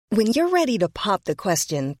When you're ready to pop the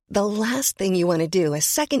question, the last thing you want to do is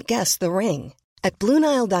second-guess the ring. At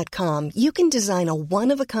BlueNile.com, you can design a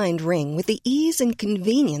one-of-a-kind ring with the ease and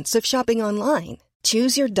convenience of shopping online.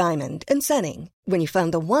 Choose your diamond and setting. When you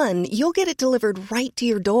find the one, you'll get it delivered right to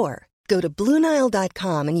your door. Go to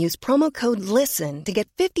BlueNile.com and use promo code LISTEN to get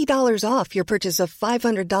 $50 off your purchase of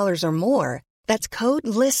 $500 or more. That's code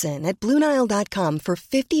LISTEN at BlueNile.com for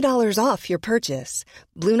 $50 off your purchase.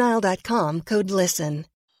 BlueNile.com, code LISTEN.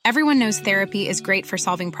 Everyone knows therapy is great for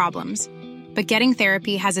solving problems. But getting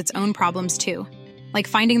therapy has its own problems too. Like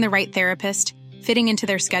finding the right therapist, fitting into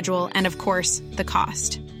their schedule, and of course, the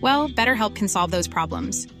cost. Well, BetterHelp can solve those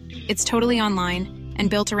problems. It's totally online and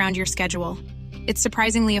built around your schedule. It's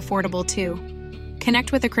surprisingly affordable too.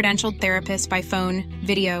 Connect with a credentialed therapist by phone,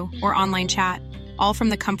 video, or online chat, all from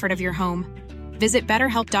the comfort of your home. Visit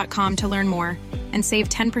BetterHelp.com to learn more and save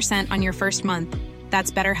 10% on your first month. That's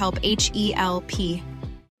BetterHelp, H-E-L-P.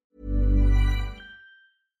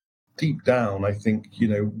 Deep down, I think,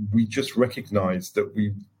 we just recognized that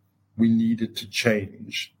we needed to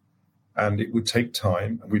change, and it would take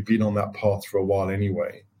time. We'd been on that path for a while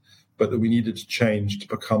anyway, but that we needed to change to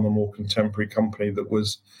become a more contemporary company that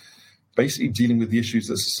was basically dealing with the issues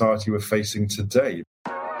that society were facing today.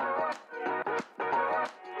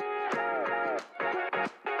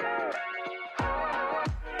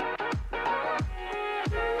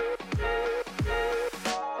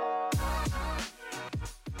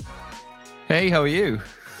 Hey, how are you?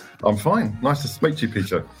 I'm fine. Nice to speak to you,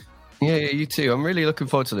 Peter. Yeah, you too. I'm really looking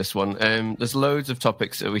forward to this one. There's loads of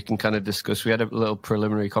topics that we can kind of discuss. We had a little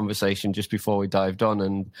preliminary conversation just before we dived on,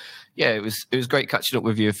 and yeah, it was great catching up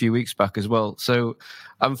with you a few weeks back as well. So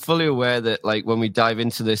I'm fully aware that when we dive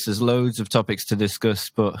into this, there's loads of topics to discuss,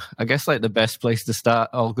 but I guess the best place to start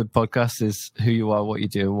all good podcasts is who you are, what you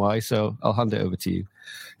do, and why. So I'll hand it over to you.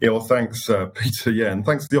 Yeah, well, thanks, Peter. Yeah, and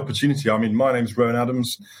thanks for the opportunity. I mean, my name's Rowan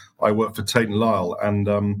Adams. I work for Tate and Lyle, and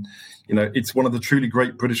it's one of the truly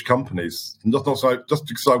great British companies. Not just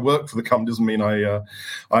because I work for the company doesn't mean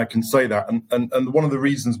I can say that. And one of the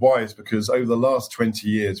reasons why is because over the last 20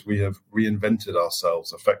 years we have reinvented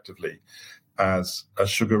ourselves effectively as a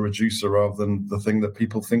sugar reducer rather than the thing that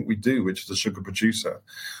people think we do, which is a sugar producer.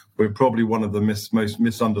 We're probably one of the most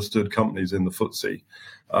misunderstood companies in the FTSE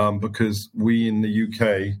because we in the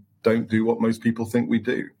UK don't do what most people think we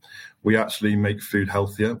do. We actually make food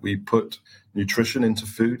healthier. We put nutrition into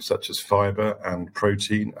food, such as fiber and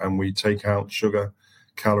protein, and we take out sugar,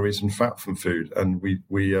 calories, and fat from food. And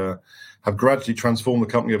we have gradually transformed the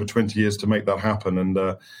company over 20 years to make that happen. And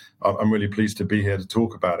I'm really pleased to be here to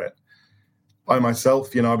talk about it. I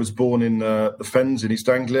myself, I was born in the Fens in East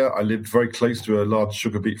Anglia. I lived very close to a large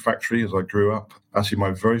sugar beet factory as I grew up. Actually,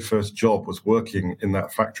 my very first job was working in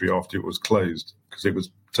that factory after it was closed because it was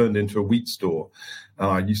turned into a wheat store. And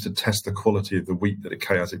I used to test the quality of the wheat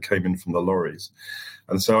as it came in from the lorries.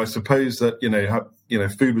 And so I suppose that,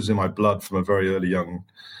 food was in my blood from a very early young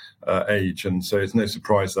age. And so it's no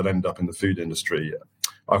surprise that I ended up in the food industry.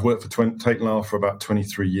 I've worked for Tate & Lyle for about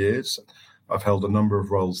 23 years. I've held a number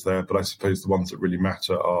of roles there, but I suppose the ones that really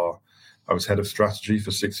matter are I was head of strategy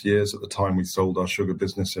for 6 years at the time we sold our sugar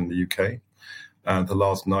business in the UK. And the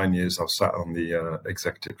last 9 years, I've sat on the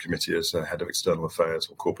executive committee as head of external affairs,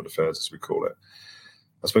 or corporate affairs, as we call it.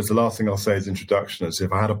 I suppose the last thing I'll say as introduction is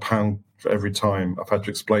if I had a pound for every time I've had to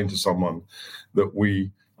explain to someone that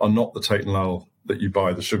we are not the Tate & Lyle that you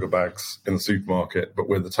buy the sugar bags in the supermarket, but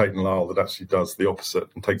we're the Tate & Lyle that actually does the opposite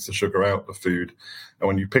and takes the sugar out of food. And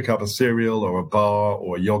when you pick up a cereal or a bar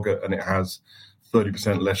or a yogurt and it has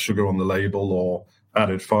 30% less sugar on the label or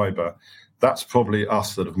added fiber, that's probably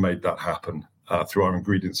us that have made that happen through our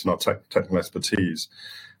ingredients and our technical expertise.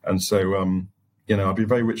 And so, I'd be a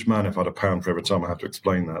very rich man if I had a pound for every time I had to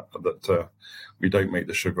explain that we don't make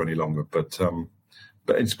the sugar any longer. But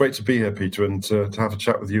it's great to be here, Peter, and to have a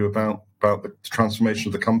chat with you about the transformation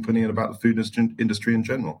of the company and about the food industry in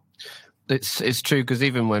general. It's true, because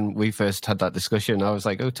even when we first had that discussion, I was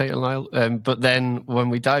like, oh, Tate & Lyle. But then when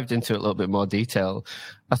we dived into it a little bit more detail,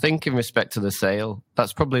 I think in respect to the sale,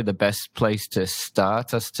 that's probably the best place to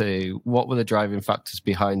start as to what were the driving factors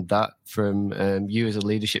behind that from you as a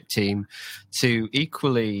leadership team to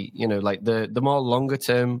equally, the more longer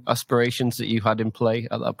term aspirations that you had in play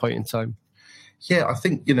at that point in time. Yeah, I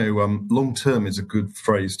think, long term is a good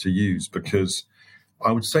phrase to use because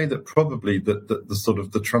I would say that probably the sort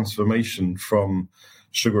of the transformation from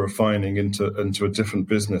sugar refining into a different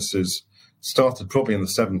business started probably in the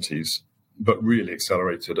 70s, but really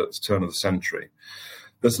accelerated at the turn of the century.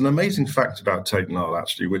 There's an amazing fact about Tate & Lyle,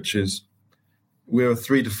 actually, which is we're a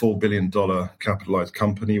 $3 to $4 billion capitalized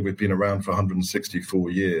company. We've been around for 164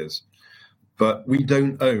 years. But we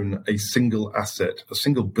don't own a single asset, a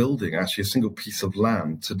single building, actually a single piece of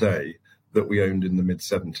land today that we owned in the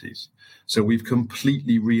mid-70s. So we've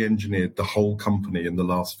completely re-engineered the whole company in the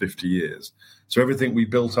last 50 years. So everything we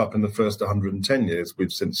built up in the first 110 years,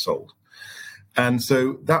 we've since sold. And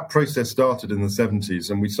so that process started in the 70s,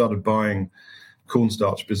 and we started buying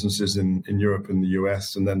cornstarch businesses in Europe and the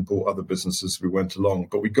US, and then bought other businesses as we went along.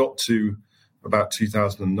 But we got to about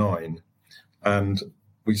 2009, and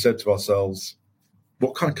we said to ourselves,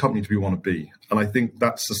 what kind of company do we want to be? And I think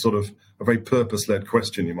that's a sort of a very purpose-led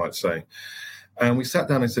question, you might say. And we sat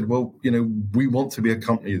down and said, well, we want to be a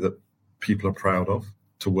company that people are proud of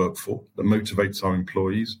to work for, that motivates our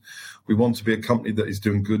employees. We want to be a company that is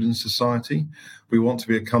doing good in society. We want to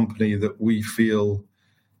be a company that we feel,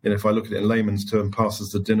 if I look at it in layman's term,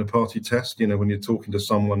 passes the dinner party test. When you're talking to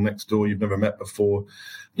someone next door you've never met before,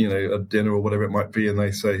 at dinner or whatever it might be, and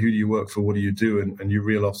they say, who do you work for? What do you do? And you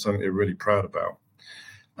reel off something you're really proud about.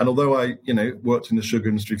 And although I, worked in the sugar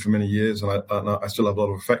industry for many years, and I still have a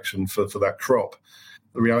lot of affection for that crop,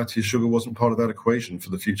 the reality is sugar wasn't part of that equation for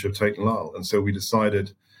the future of Tate & Lyle. And so we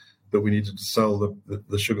decided that we needed to sell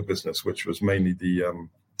the sugar business, which was mainly the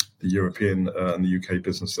European and the UK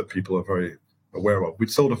business that people are very aware of. We'd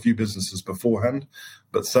sold a few businesses beforehand,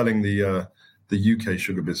 but selling the UK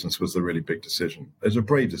sugar business was a really big decision. It was a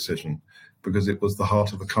brave decision because it was the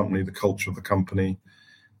heart of the company, the culture of the company,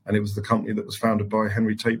 and it was the company that was founded by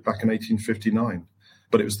Henry Tate back in 1859.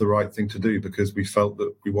 But it was the right thing to do because we felt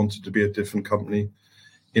that we wanted to be a different company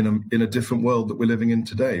in a different world that we're living in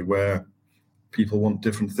today, where people want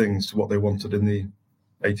different things to what they wanted in the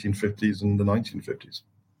 1850s and the 1950s.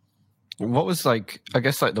 What was I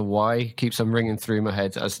guess the why keeps on ringing through my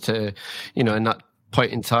head as to, in that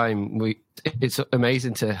point in time, it's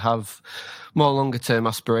amazing to have more longer term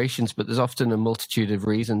aspirations, but there's often a multitude of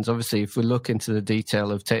reasons. Obviously, if we look into the detail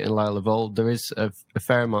of Tate & Lyle of old, there is a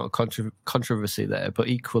fair amount of controversy there, but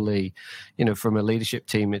equally, from a leadership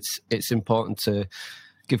team, it's important to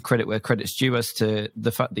give credit where credit's due as to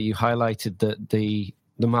the fact that you highlighted that the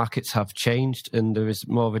markets have changed and there is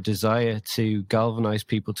more of a desire to galvanize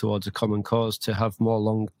people towards a common cause to have more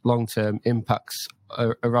long-term impacts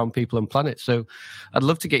around people and planet. So I'd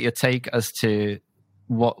love to get your take as to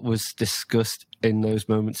what was discussed in those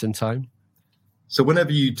moments in time. So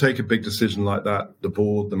whenever you take a big decision like that, the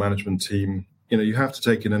board, the management team, you have to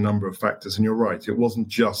take in a number of factors. And you're right, it wasn't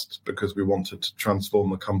just because we wanted to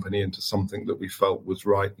transform the company into something that we felt was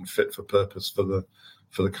right and fit for purpose for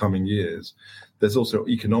the coming years. There's also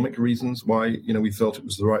economic reasons why, we felt it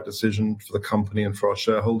was the right decision for the company and for our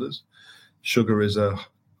shareholders. Sugar is in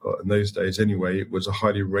those days anyway, it was a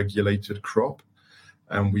highly regulated crop.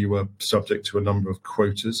 And we were subject to a number of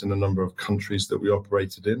quotas in a number of countries that we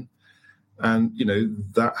operated in. And,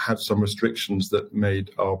 that had some restrictions that made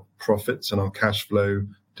our profits and our cash flow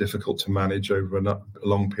difficult to manage over a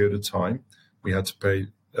long period of time. We had to pay,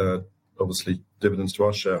 obviously, dividends to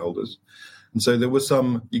our shareholders. And so there were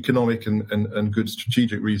some economic and good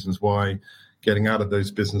strategic reasons why getting out of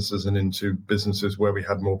those businesses and into businesses where we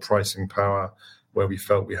had more pricing power, where we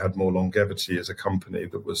felt we had more longevity as a company,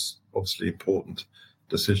 that was obviously important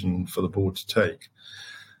decision for the board to take.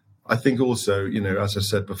 I think also, as I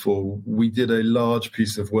said before, we did a large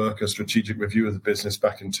piece of work, a strategic review of the business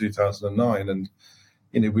back in 2009. And,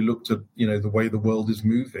 we looked at, the way the world is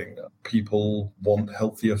moving. People want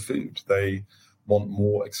healthier food. They want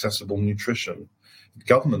more accessible nutrition.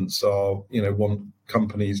 Governments want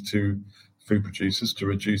food producers to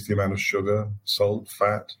reduce the amount of sugar, salt,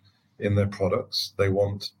 fat in their products. They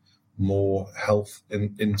want more health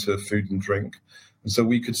into food and drink. And so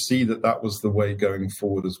we could see that was the way going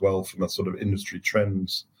forward as well from a sort of industry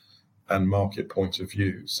trends and market point of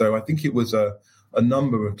view. So I think it was a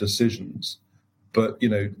number of decisions, but,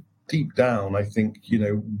 deep down, I think,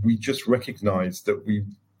 we just recognized that we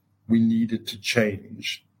needed to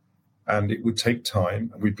change and it would take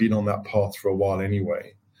time. We'd been on that path for a while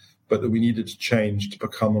anyway, but that we needed to change to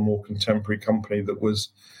become a more contemporary company that was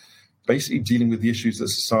basically dealing with the issues that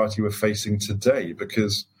society were facing today.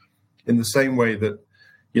 Because in the same way that,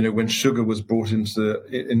 when sugar was brought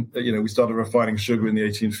we started refining sugar in the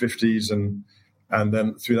 1850s and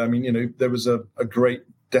then through that, there was a great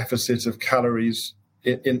deficit of calories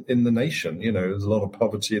in the nation. There's a lot of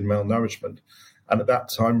poverty and malnourishment. And at that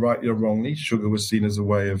time, rightly or wrongly, sugar was seen as a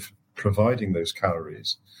way of providing those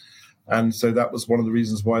calories. And so that was one of the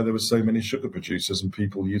reasons why there were so many sugar producers and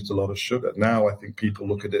people used a lot of sugar. Now I think people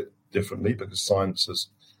look at it differently because science is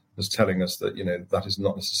telling us that, that is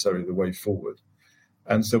not necessarily the way forward.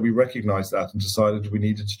 And so we recognized that and decided we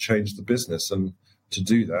needed to change the business. And to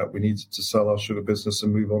do that, we needed to sell our sugar business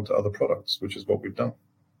and move on to other products, which is what we've done.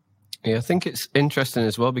 Yeah, I think it's interesting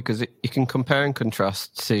as well because you can compare and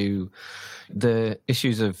contrast to the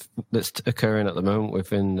issues that's occurring at the moment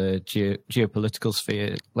within the geopolitical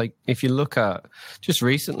sphere. Like if you look at just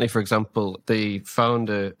recently, for example, the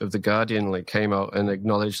founder of The Guardian came out and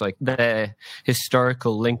acknowledged their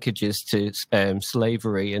historical linkages to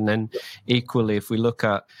slavery. And then equally, if we look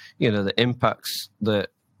at, the impacts that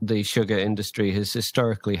the sugar industry has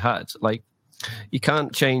historically had, you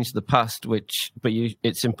can't change the past, but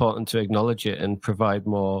it's important to acknowledge it and provide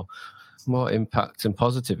more impact and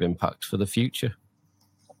positive impact for the future.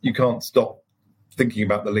 You can't stop thinking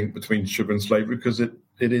about the link between sugar and slavery because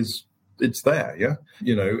it's there, yeah.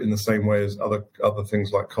 In the same way as other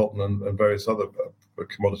things like cotton and various other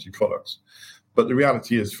commodity products. But the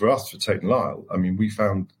reality is, for us, for Tate and Lyle, I mean, we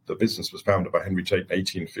found the business was founded by Henry Tate in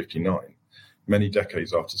 1859, many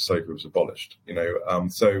decades after slavery was abolished.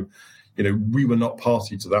 We were not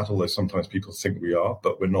party to that, although sometimes people think we are,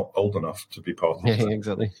 but we're not old enough to be party to that. Yeah,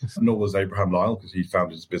 exactly. Nor was Abraham Lyle, because he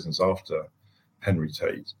founded his business after Henry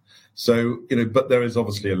Tate. So, but there is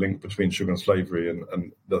obviously a link between sugar and slavery,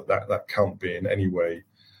 and that can't be in any way,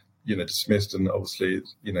 dismissed. And obviously,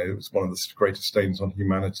 it's one of the greatest stains on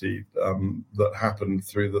humanity that happened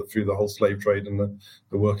through the whole slave trade and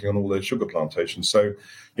the working on all those sugar plantations. So,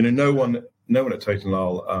 no one at Tate and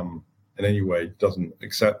Lyle in any way doesn't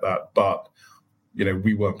accept that, but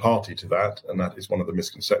we weren't party to that, and that is one of the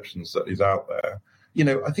misconceptions that is out there.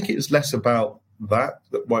 I think it is less about that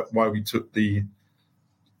why we took the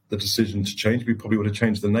decision to change. We probably would have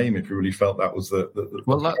changed the name if we really felt that was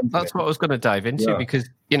that's what I was going to dive into, because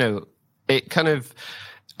it kind of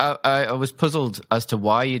I was puzzled as to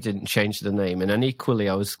why you didn't change the name, and then equally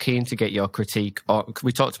I was keen to get your critique on,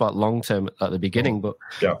 we talked about long term at the beginning, but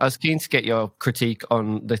I was keen to get your critique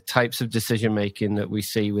on the types of decision making that we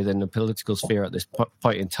see within the political sphere at this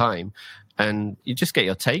point in time, and you just get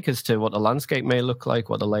your take as to what the landscape may look like,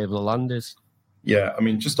 what the lay of the land is. Yeah, I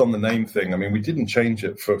mean, just on the name thing, I mean, we didn't change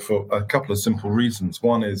it for a couple of simple reasons.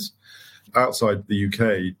 One is, outside the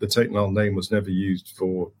UK, the Tate & Lyle name was never used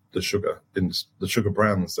for the sugar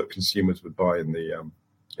brands that consumers would buy in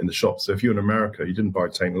the shop. So if you're in America, you didn't buy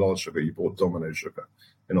Tate & Lyle sugar, you bought Domino sugar.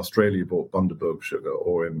 In Australia, you bought Bundaberg sugar,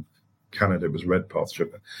 or in Canada, it was Redpath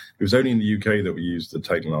sugar. It was only in the UK that we used the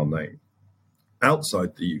Tate & Lyle name.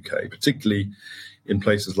 Outside the UK, particularly in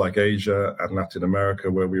places like Asia and Latin America,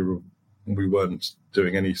 where we weren't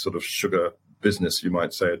doing any sort of sugar business, you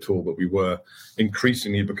might say, at all, but we were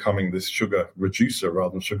increasingly becoming this sugar reducer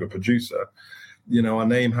rather than sugar producer. Our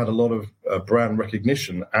name had a lot of brand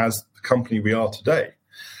recognition as the company we are today.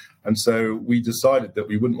 And so we decided that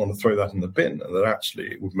we wouldn't want to throw that in the bin, and that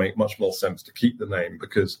actually it would make much more sense to keep the name,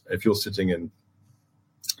 because if you're sitting in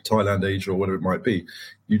Thailand, Asia, or whatever it might be,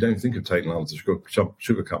 you don't think of Tate & Lyle as a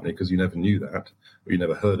sugar company because you never knew that, or you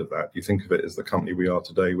never heard of that. You think of it as the company we are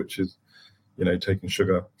today, which is taking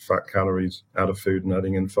sugar, fat, calories out of food and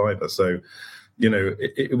adding in fiber. So,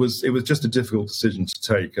 it was just a difficult decision to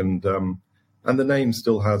take. And the name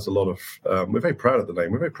still has a lot of, we're very proud of the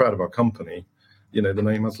name. We're very proud of our company. The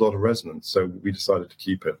name has a lot of resonance. So we decided to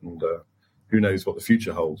keep it, and who knows what the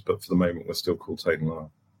future holds. But for the moment, we're still called Tate &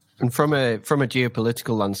 Lyle. And from a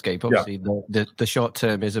geopolitical landscape, obviously, the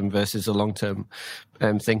short-termism versus the long-term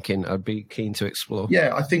thinking, I'd be keen to explore.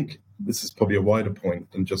 Yeah, I think this is probably a wider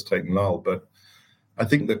point than just Tate & Lyle, but I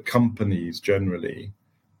think that companies generally,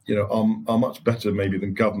 are much better maybe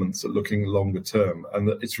than governments at looking longer term, and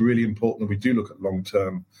that it's really important that we do look at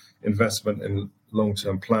long-term investment and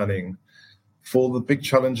long-term planning for the big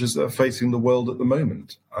challenges that are facing the world at the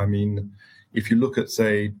moment. I mean, if you look at,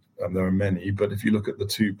 say, and there are many, but if you look at the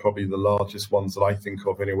two, probably the largest ones that I think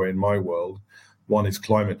of anyway in my world, one is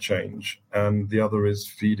climate change, and the other is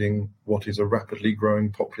feeding what is a rapidly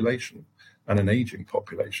growing population and an aging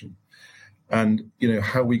population. And,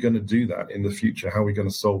 how are we going to do that in the future? How are we going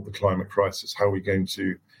to solve the climate crisis? How are we going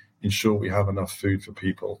to ensure we have enough food for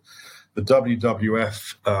people? The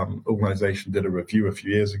WWF organization did a review a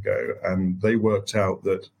few years ago, and they worked out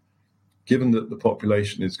that given that the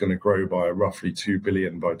population is going to grow by roughly 2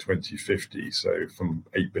 billion by 2050, so from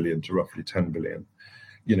 8 billion to roughly 10 billion,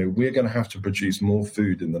 we're going to have to produce more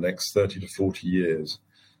food in the next 30 to 40 years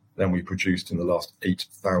than we produced in the last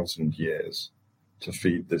 8,000 years to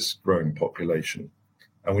feed this growing population.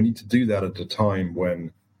 And we need to do that at a time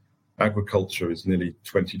when agriculture is nearly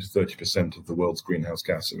 20 to 30% of the world's greenhouse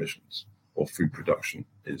gas emissions, or food production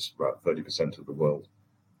is about 30% of the world's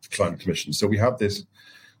climate emissions. So we have this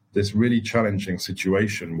really challenging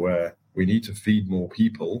situation where we need to feed more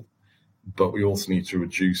people, but we also need to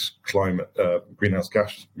reduce greenhouse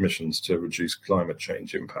gas emissions to reduce climate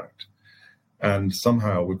change impact. And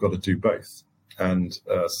somehow we've got to do both. and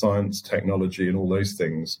science, technology, and all those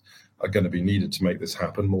things are going to be needed to make this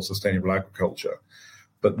happen, more sustainable agriculture.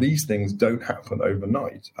 But these things don't happen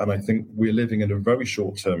overnight. And I think we're living in a very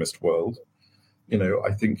short-termist world.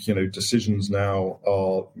 I think, decisions now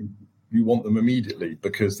are, you want them immediately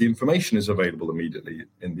because the information is available immediately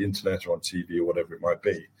in the internet or on TV or whatever it might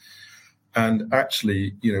be. And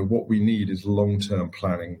actually, what we need is long-term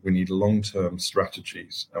planning. We need long-term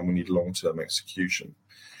strategies and we need long-term execution.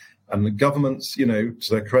 And the governments, to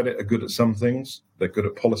their credit, are good at some things. They're good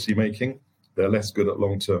at policy making. They're less good at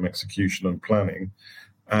long-term execution and planning.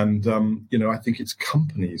 And, I think it's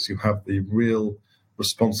companies who have the real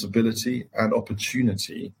responsibility and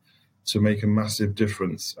opportunity to make a massive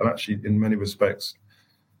difference. And actually, in many respects,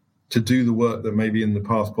 to do the work that maybe in the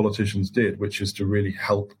past politicians did, which is to really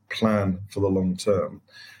help plan for the long term.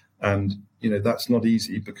 And, that's not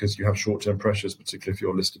easy because you have short-term pressures, particularly if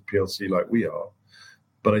you're a listed PLC like we are.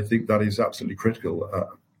 But I think that is absolutely critical.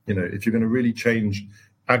 If you're going to really change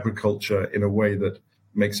agriculture in a way that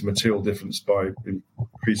makes a material difference by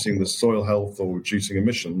increasing the soil health or reducing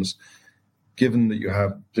emissions, given that you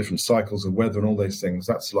have different cycles of weather and all those things,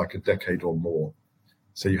 that's like a decade or more.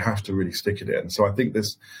 So you have to really stick it in. So I think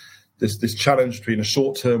this challenge between a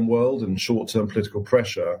short-term world and short-term political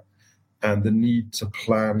pressure and the need to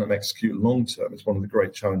plan and execute long-term is one of the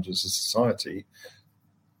great challenges as society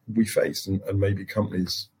we face, and maybe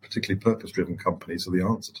companies, particularly purpose-driven companies, are the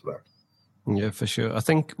answer to that. Yeah, for sure. I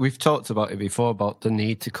think we've talked about it before, about the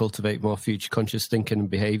need to cultivate more future-conscious thinking and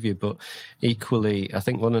behaviour, but equally, I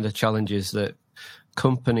think one of the challenges that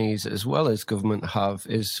companies as well as government have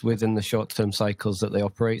is within the short-term cycles that they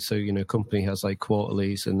operate. So, company has like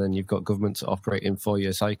quarterlies, and then you've got governments that operate in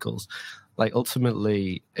 4-year cycles. Like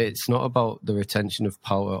ultimately, it's not about the retention of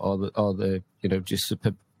power or the just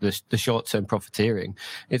the short-term profiteering.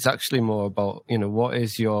 It's actually more about, what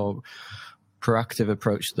is your proactive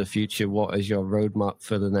approach to the future? What is your roadmap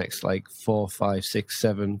for the next 4, 5, 6,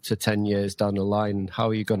 7 to 10 years down the line? And how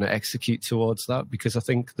are you going to execute towards that? Because I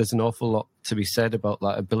think there's an awful lot to be said about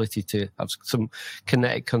that ability to have some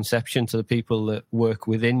kinetic conception to the people that work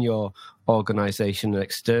within your organization and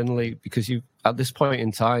externally, because at this point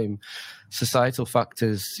in time, societal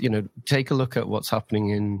factors, take a look at what's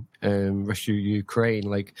happening in Russia, Ukraine.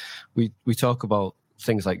 Like we talk about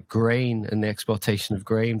things like grain and the exportation of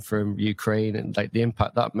grain from Ukraine and the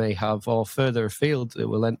impact that may have, or further afield, it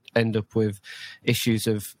will end up with issues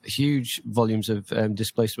of huge volumes of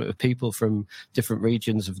displacement of people from different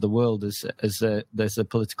regions of the world as the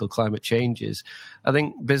political climate changes. I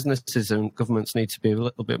think businesses and governments need to be a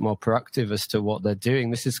little bit more proactive as to what they're doing.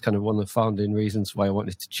 This is kind of one of the founding reasons why I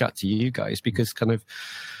wanted to chat to you guys, because kind of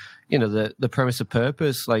the premise of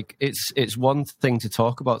purpose, it's one thing to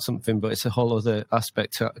talk about something, but it's a whole other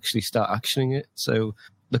aspect to actually start actioning it. So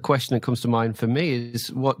the question that comes to mind for me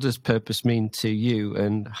is, what does purpose mean to you,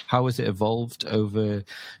 and how has it evolved over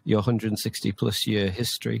your 160 plus year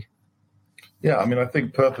history? Yeah, I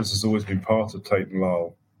think purpose has always been part of Tate and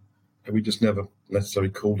Lyle. We just never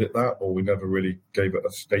necessarily called it that, or we never really gave it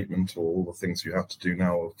a statement or all the things you have to do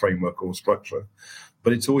now, or framework or structure.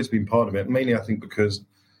 But it's always been part of it, mainly I think because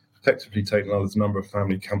effectively, Tate and Lyle is a number of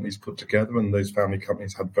family companies put together, and those family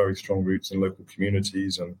companies had very strong roots in local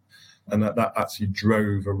communities, and that actually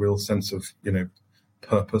drove a real sense of,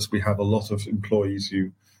 purpose. We have a lot of employees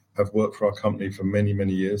who have worked for our company for many,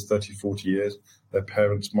 many years, 30, 40 years. Their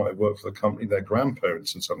parents might have worked for the company. Their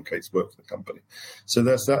grandparents, in some cases, worked for the company. So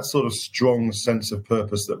there's that sort of strong sense of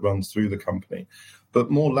purpose that runs through the company.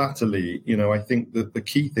 But more latterly, I think that the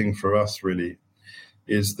key thing for us really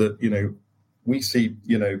is that, we see,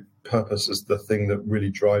 purpose as the thing that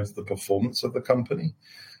really drives the performance of the company.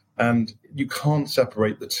 And you can't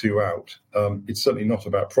separate the two out. It's certainly not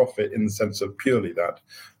about profit in the sense of purely that,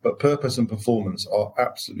 but purpose and performance are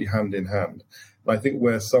absolutely hand in hand. And I think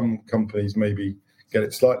where some companies maybe get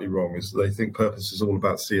it slightly wrong is they think purpose is all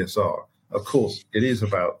about CSR. Of course, it is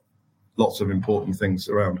about lots of important things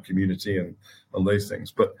around community and those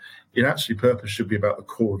things, but purpose should be about the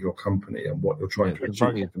core of your company and what you're trying to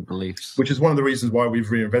achieve, beliefs. Which is one of the reasons why we've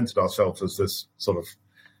reinvented ourselves as this sort of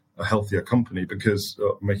a healthier company, because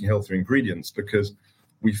making healthier ingredients, because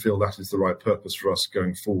we feel that is the right purpose for us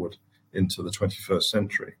going forward into the 21st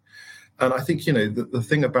century. And I think, the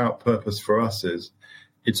thing about purpose for us is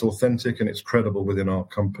it's authentic and it's credible within our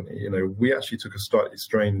company. We actually took a slightly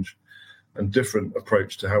strange and different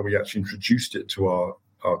approach to how we actually introduced it to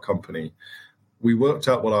our company. We worked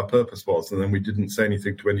out what our purpose was, and then we didn't say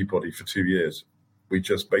anything to anybody for 2 years. We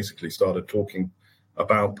just basically started talking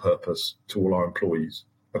about purpose to all our employees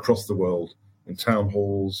across the world, in town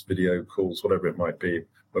halls, video calls, whatever it might be,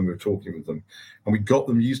 when we were talking with them. And we got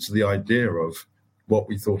them used to the idea of what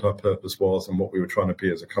we thought our purpose was and what we were trying to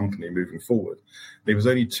be as a company moving forward. It was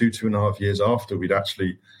only 2.5 years after we'd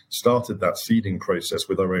actually started that seeding process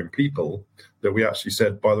with our own people that we actually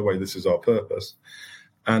said, by the way, this is our purpose.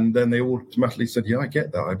 And then they automatically said, yeah, I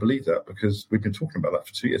get that. I believe that because we've been talking about that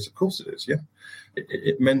for 2 years. Of course it is, yeah.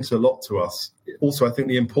 It meant a lot to us. Also, I think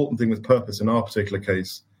the important thing with purpose in our particular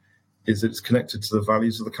case is that it's connected to the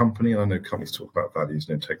values of the company. And I know companies talk about values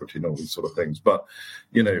and integrity and all these sort of things. But,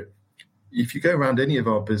 you know, if you go around any of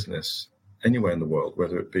our business anywhere in the world,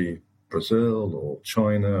 whether it be Brazil or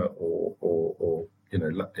China or you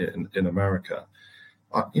know, in America,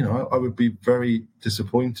 I would be very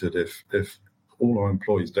disappointed if all our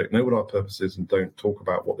employees don't know what our purpose is and don't talk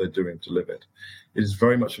about what they're doing to live it. It is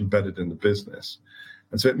very much embedded in the business.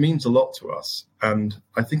 And so it means a lot to us. And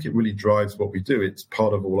I think it really drives what we do. It's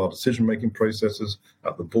part of all our decision-making processes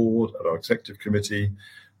at the board, at our executive committee.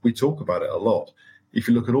 We talk about it a lot. If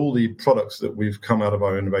you look at all the products that we've come out of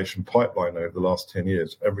our innovation pipeline over the last 10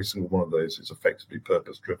 years, every single one of those is effectively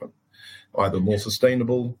purpose-driven, either more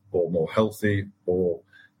sustainable or more healthy or,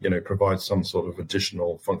 you know, provide some sort of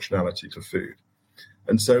additional functionality to food.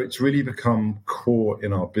 And so it's really become core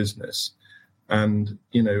in our business. And,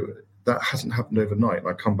 you know, that hasn't happened overnight. And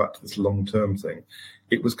I come back to this long-term thing.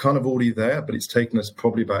 It was kind of already there, but it's taken us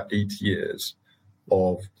probably about 8 years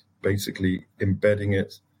of basically embedding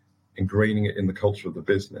it, ingraining it in the culture of the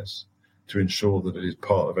business to ensure that it is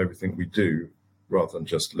part of everything we do rather than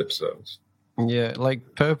just lip service. Yeah,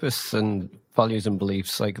 like purpose and values and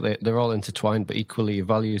beliefs, like they're all intertwined, but equally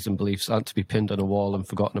values and beliefs aren't to be pinned on a wall and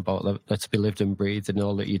forgotten about. They're to be lived and breathed in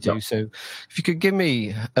all that you do. Yeah. So if you could give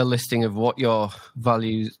me a listing of what your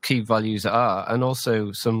values, key values are, and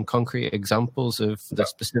also some concrete examples of the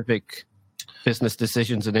specific business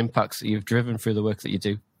decisions and impacts that you've driven through the work that you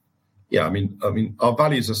do. Yeah, I mean, our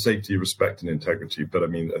values are safety, respect, and integrity. But I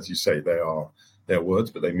mean, as you say, they're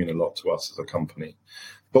words, but they mean a lot to us as a company.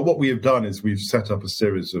 But what we have done is we've set up a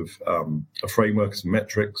series of frameworks and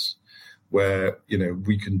metrics where, you know,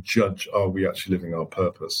 we can judge, are we actually living our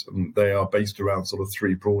purpose? And they are based around sort of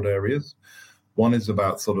three broad areas. One is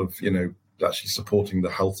about sort of, you know, actually supporting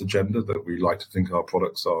the health agenda that we like to think our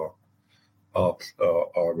products are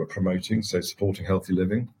promoting, so supporting healthy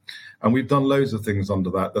living. And we've done loads of things under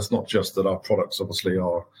that. That's not just that our products obviously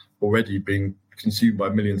are already being consumed by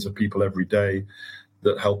millions of people every day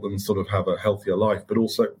that help them sort of have a healthier life, but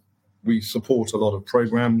also we support a lot of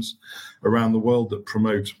programs around the world that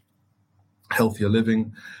promote healthier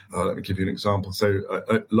living. Let me give you an example. So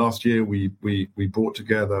last year we brought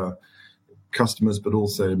together customers, but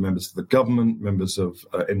also members of the government, members of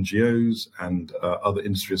NGOs and other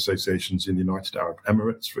industry associations in the United Arab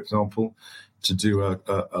Emirates, for example, to do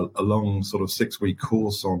a long sort of 6-week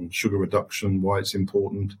course on sugar reduction, why it's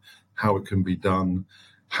important, how it can be done,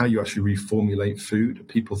 how you actually reformulate food.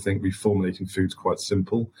 People think reformulating food is quite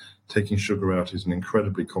simple. Taking sugar out is an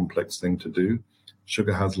incredibly complex thing to do.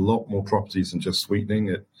 Sugar has a lot more properties than just sweetening.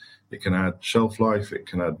 It can add shelf life, it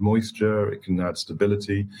can add moisture, it can add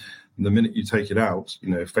stability. And the minute you take it out, you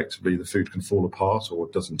know, effectively the food can fall apart or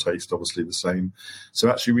it doesn't taste obviously the same. So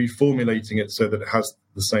actually reformulating it so that it has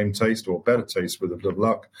the same taste or better taste with a bit of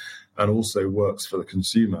luck and also works for the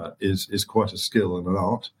consumer is quite a skill and an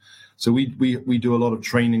art. So we do a lot of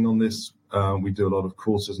training on this. We do a lot of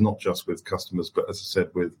courses, not just with customers, but as I said,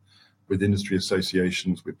 with industry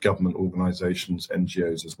associations, with government organizations,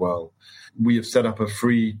 NGOs as well. We have set up a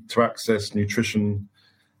free to access nutrition,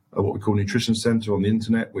 what we call Nutrition Center on the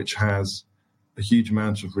internet, which has a huge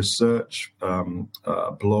amount of research,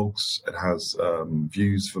 blogs. It has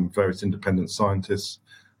views from various independent scientists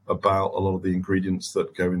about a lot of the ingredients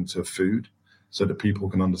that go into food so that people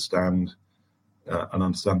can understand a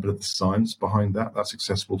bit of the science behind that. That's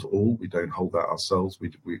accessible to all. We don't hold that ourselves.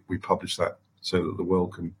 We publish that so that the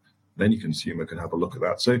world can, any consumer can have a look at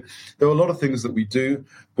that. So there are a lot of things that we do.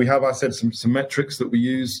 We have, I said, some metrics that we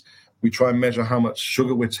use. We try and measure how much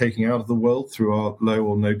sugar we're taking out of the world through our low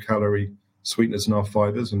or no calorie sweeteners and our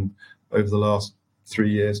fibers. And over the last 3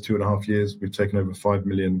 years, 2.5 years, we've taken over 5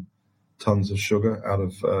 million tons of sugar out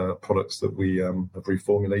of products that we have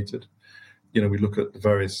reformulated. You know, we look at the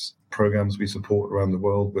various programs we support around the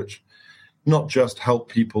world, which not just help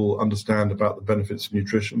people understand about the benefits of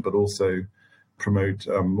nutrition, but also promote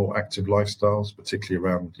more active lifestyles, particularly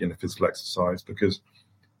around, you know, physical exercise, because,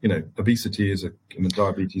 you know, obesity and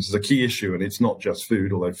diabetes is a key issue, and it's not just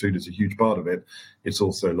food, although food is a huge part of it. It's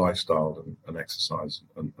also lifestyle and exercise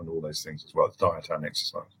and all those things as well. It's diet and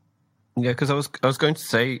exercise. Yeah, because I was going to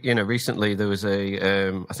say, recently there was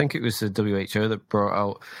I think it was the WHO that brought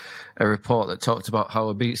out a report that talked about how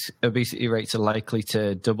obesity rates are likely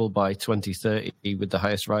to double by 2030 with the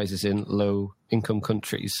highest rises in low income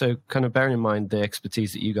countries. So kind of bearing in mind the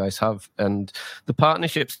expertise that you guys have and the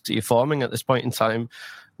partnerships that you're forming at this point in time,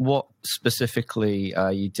 what specifically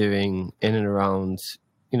are you doing in and around,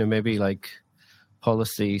 maybe like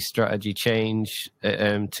policy strategy change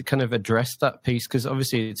to kind of address that piece? Because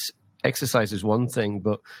obviously exercise is one thing,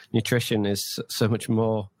 but nutrition is so much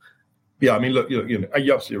more. Yeah, I mean, look, you're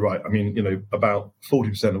absolutely right. I mean, about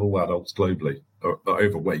 40% of all adults globally are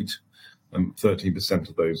overweight, and 13%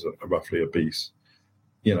 of those are roughly obese.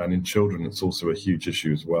 And in children, it's also a huge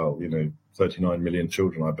issue as well. 39 million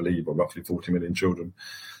children, I believe, or roughly 40 million children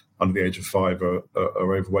under the age of 5 are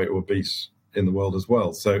overweight or obese in the world as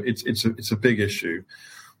well. So it's a big issue.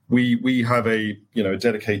 We have a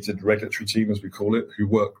dedicated regulatory team, as we call it, who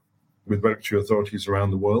work with regulatory authorities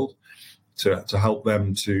around the world to help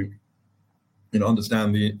them to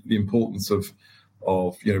understand the importance of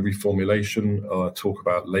reformulation, talk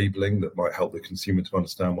about labeling that might help the consumer to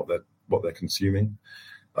understand what they're consuming,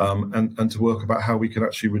 and to work about how we can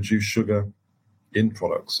actually reduce sugar in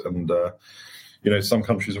products. And some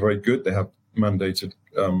countries are very good; they have mandated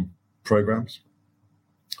programs.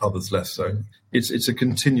 Others less so. It's a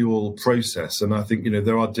continual process, and I think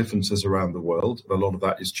there are differences around the world. A lot of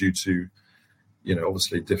that is due to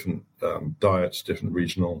obviously different diets, different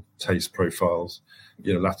regional taste profiles.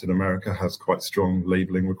 Latin America has quite strong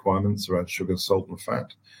labeling requirements around sugar, salt, and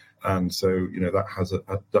fat, and so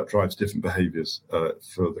that drives different behaviours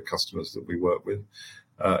for the customers that we work with.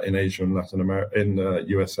 In Asia and Latin America, in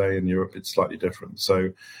USA and Europe, it's slightly different.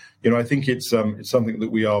 So, I think it's something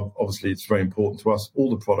that we are obviously it's very important to us. All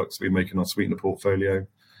the products we make in our sweetener portfolio,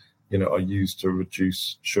 are used to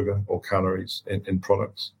reduce sugar or calories in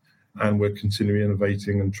products. And we're continually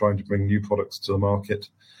innovating and trying to bring new products to the market,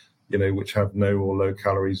 which have no or low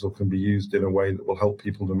calories or can be used in a way that will help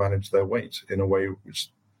people to manage their weight in a way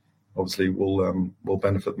which obviously will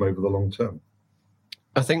benefit them over the long term.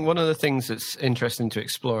 I think one of the things that's interesting to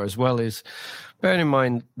explore as well is bearing in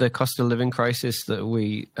mind the cost of living crisis that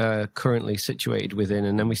we are currently situated within.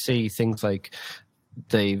 And then we see things like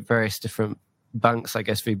the various different banks like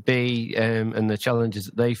SVB and the challenges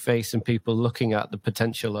that they face, and people looking at the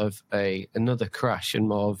potential of another crash and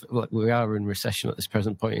more of like we are in recession at this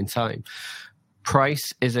present point in time.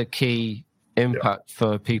 Price is a key impact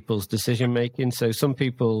for people's decision making. So some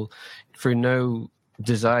people, through no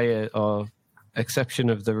desire or exception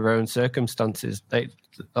of their own circumstances, they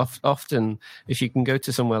often, if you can go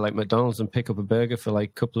to somewhere like McDonald's and pick up a burger for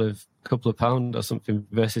like couple of pound or something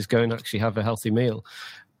versus go and actually have a healthy meal,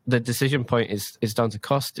 the decision point is down to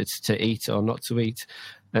cost. It's to eat or not to eat.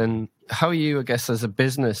 And how are you, I guess, as a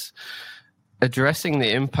business addressing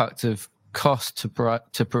the impact of cost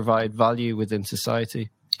to provide value within society?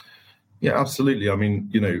 Yeah, absolutely. I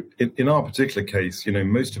mean, in our particular case,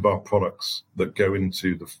 most of our products that go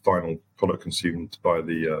into the final product consumed by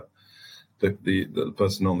the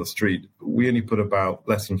person on the street, we only put about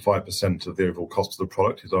less than 5% of the overall cost of the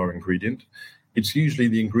product is our ingredient. It's usually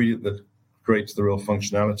the ingredient that creates the real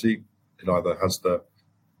functionality. It either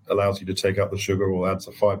allows you to take out the sugar or adds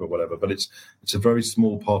a fiber, whatever, but it's a very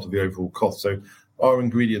small part of the overall cost. So our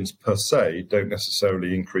ingredients per se don't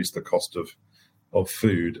necessarily increase the cost of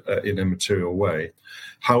food in a material way.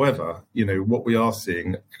 However, what we are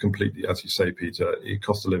seeing completely, as you say, Peter,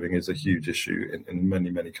 cost of living is a huge issue in many,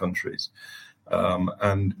 many countries.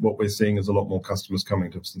 And what we're seeing is a lot more customers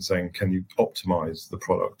coming to us and saying, can you optimize the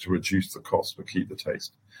product to reduce the cost but keep the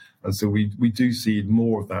taste? And so we do see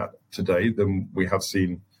more of that today than we have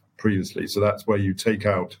seen previously. So that's where you take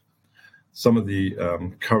out some of the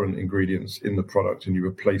current ingredients in the product and you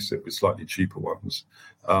replace it with slightly cheaper ones,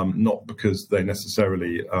 not because they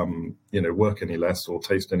necessarily work any less or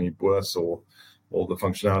taste any worse or the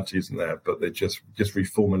functionality isn't there, but they just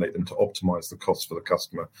reformulate them to optimize the cost for the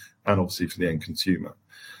customer and obviously for the end consumer.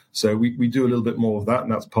 So we do a little bit more of that,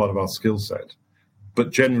 and that's part of our skill set.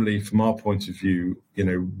 But generally, from our point of view,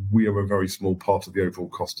 we are a very small part of the overall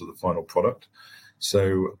cost of the final product.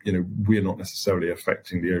 So, we're not necessarily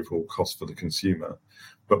affecting the overall cost for the consumer,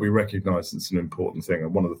 but we recognize it's an important thing.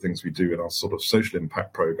 And one of the things we do in our sort of social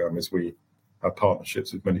impact program is we have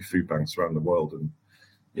partnerships with many food banks around the world. And,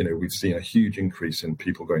 we've seen a huge increase in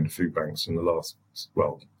people going to food banks in the last,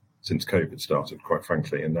 since COVID started, quite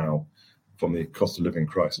frankly, and now from the cost of living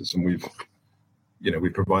crisis. And we've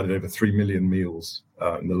provided over 3 million meals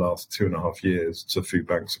in the last 2.5 years to food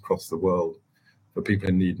banks across the world for people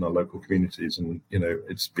in need in our local communities. And,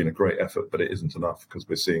 it's been a great effort, but it isn't enough because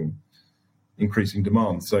we're seeing, increasing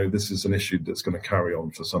demand. So this is an issue that's going to carry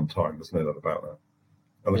on for some time. There's no doubt about that.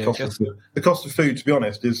 And the cost of food, to be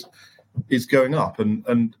honest, is going up.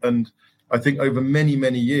 And I think over many,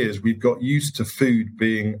 many years, we've got used to food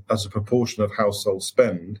being, as a proportion of household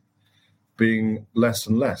spend, being less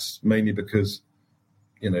and less, mainly because,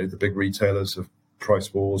 the big retailers have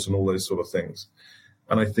price wars and all those sort of things.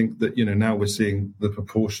 And I think that, now we're seeing the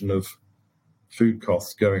proportion of food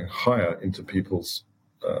costs going higher into people's,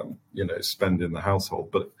 spend in the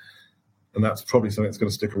household. And that's probably something that's going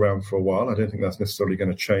to stick around for a while. I don't think that's necessarily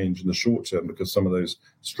going to change in the short term because some of those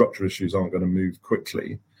structural issues aren't going to move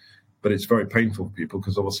quickly. But it's very painful for people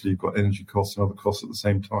because obviously you've got energy costs and other costs at the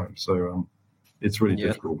same time. So it's really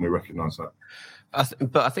difficult, and we recognise that.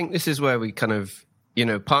 But I think this is where we kind of,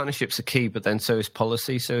 partnerships are key, but then so is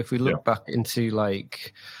policy. So if we look back into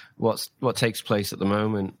like what takes place at the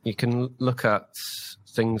moment, you can look at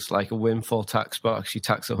things like a windfall tax, but actually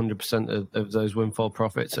tax 100% of those windfall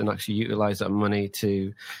profits and actually utilize that money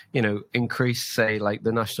to, increase, say, like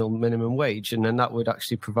the national minimum wage. And then that would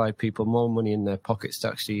actually provide people more money in their pockets to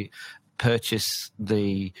actually purchase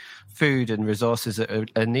the food and resources that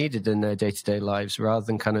are needed in their day-to-day lives, rather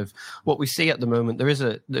than kind of what we see at the moment. There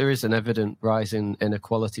is an evident rise in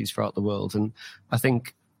inequalities throughout the world. And I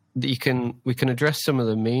think we can address some of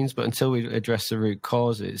the means, but until we address the root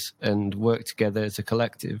causes and work together as a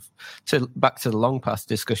collective, back to the long past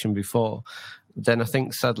discussion before, then I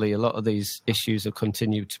think sadly a lot of these issues have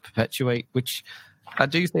continued to perpetuate, which I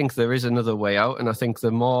do think there is another way out. And I think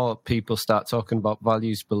the more people start talking about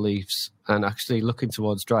values, beliefs, and actually looking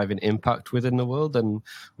towards driving impact within the world, then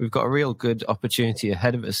we've got a real good opportunity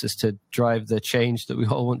ahead of us as to drive the change that we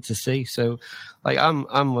all want to see. So like I'm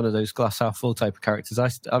one of those glass half full type of characters.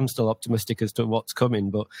 I'm still optimistic as to what's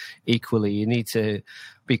coming, but equally you need to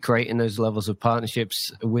be creating those levels of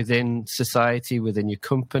partnerships within society, within your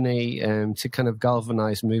company, to kind of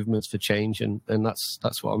galvanize movements for change. And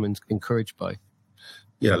that's what I'm encouraged by.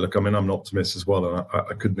 Yeah, look, I'm an optimist as well, and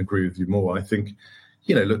I couldn't agree with you more. I think,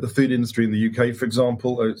 look, the food industry in the UK, for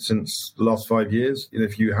example, since the last 5 years,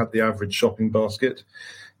 if you had the average shopping basket,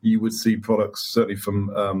 you would see products certainly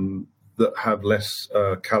from that have less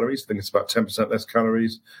calories. I think it's about 10% less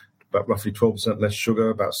calories, about roughly 12% less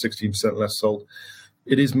sugar, about 16% less salt.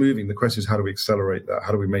 It is moving. The question is, how do we accelerate that?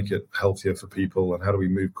 How do we make it healthier for people, and how do we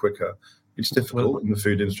move quicker? It's difficult in the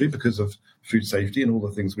food industry because of food safety and all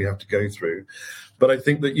the things we have to go through. But I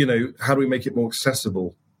think that, how do we make it more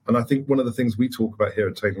accessible? And I think one of the things we talk about here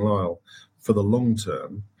at Tate & Lyle for the long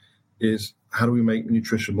term is how do we make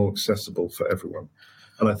nutrition more accessible for everyone?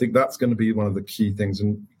 And I think that's going to be one of the key things.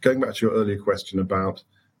 And going back to your earlier question about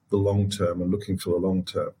the long term and looking for the long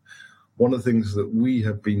term, one of the things that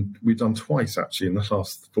we've done twice actually in the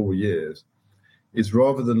last 4 years is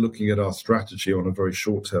rather than looking at our strategy on a very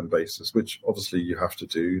short-term basis, which obviously you have to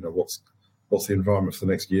do, what's the environment for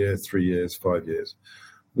the next year, 3 years, 5 years,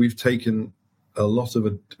 we've taken a lot of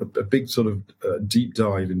a big sort of deep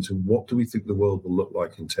dive into what do we think the world will look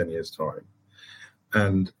like in 10 years' time,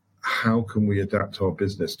 and how can we adapt our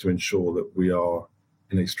business to ensure that we are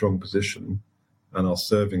in a strong position and are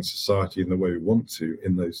serving society in the way we want to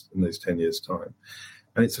in those 10 years' time.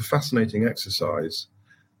 And it's a fascinating exercise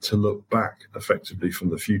to look back effectively from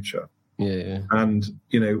the future. Yeah. And,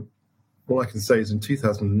 all I can say is in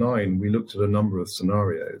 2009, we looked at a number of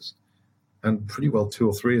scenarios, and pretty well 2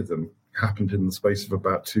 or 3 of them happened in the space of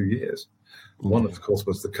about 2 years. One, of course,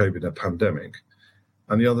 was the COVID pandemic.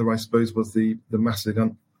 And the other, I suppose, was the massive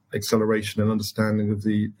acceleration and understanding of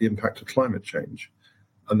the impact of climate change.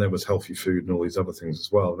 And there was healthy food and all these other things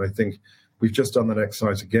as well. And I think we've just done that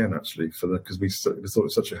exercise again, actually, because we thought it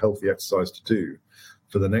was such a healthy exercise to do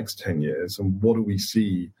for the next 10 years. And what do we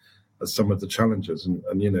see as some of the challenges?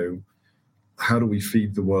 And how do we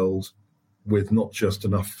feed the world with not just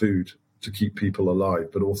enough food to keep people alive,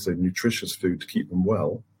 but also nutritious food to keep them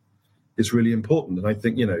well, is really important. And I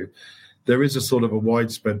think, there is a sort of a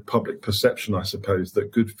widespread public perception, I suppose,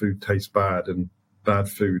 that good food tastes bad and bad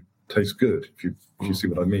food tastes good, if you see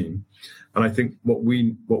what I mean. And I think what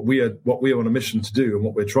we are on a mission to do and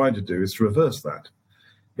what we're trying to do is to reverse that.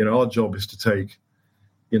 Our job is to take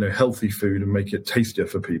healthy food and make it tastier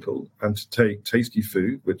for people, and to take tasty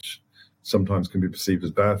food, which sometimes can be perceived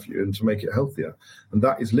as bad for you, and to make it healthier. And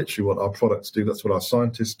that is literally what our products do. That's what our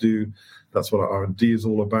scientists do. That's what our R&D is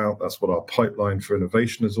all about. That's what our pipeline for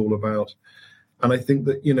innovation is all about. And I think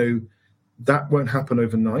that, that won't happen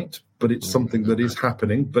overnight, but it's something that is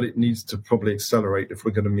happening, but it needs to probably accelerate if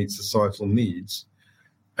we're going to meet societal needs.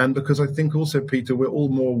 And because I think also, Peter, we're all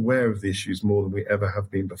more aware of the issues more than we ever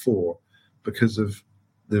have been before, because of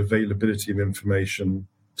the availability of information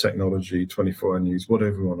technology, 24-hour news,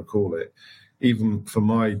 whatever you want to call it. Even for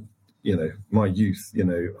my youth,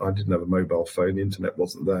 I didn't have a mobile phone, the internet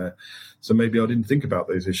wasn't there. So maybe I didn't think about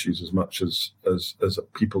those issues as much as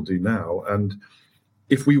people do now. And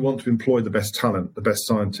if we want to employ the best talent, the best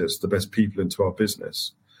scientists, the best people into our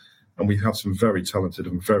business, and we have some very talented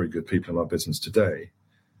and very good people in our business today,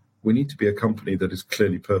 we need to be a company that is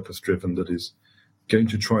clearly purpose-driven, that is going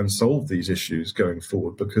to try and solve these issues going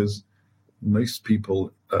forward, because most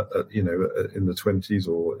people, in the 20s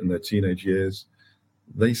or in their teenage years,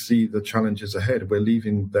 they see the challenges ahead. We're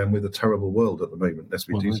leaving them with a terrible world at the moment unless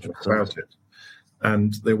we do something about it.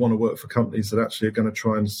 And they want to work for companies that actually are going to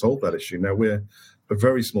try and solve that issue. Now, we're a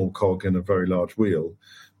very small cog in a very large wheel,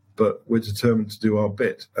 but we're determined to do our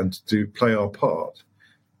bit and to play our part.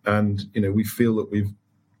 And, we feel that we're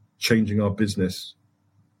changing our business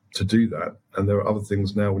to do that. And there are other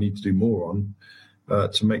things now we need to do more on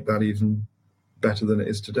to make that even better than it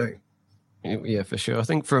is today. Yeah, for sure. I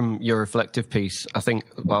think from your reflective piece, I'd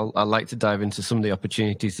like to dive into some of the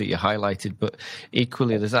opportunities that you highlighted, but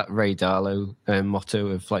equally there's that Ray Dalio motto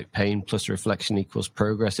of like pain plus reflection equals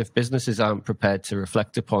progress. If businesses aren't prepared to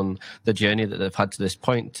reflect upon the journey that they've had to this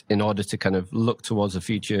point in order to kind of look towards the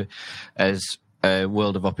future as a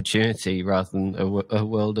world of opportunity rather than a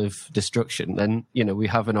world of destruction, then we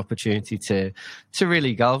have an opportunity to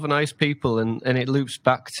really galvanize people, and it loops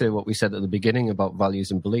back to what we said at the beginning about values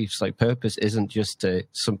and beliefs. Like, purpose isn't just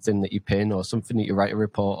something that you pin or something that you write a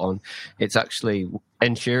report on. It's actually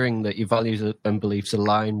ensuring that your values and beliefs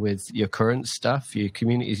align with your current staff, your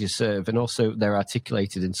communities you serve, and also they're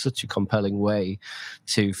articulated in such a compelling way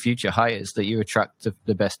to future hires that you attract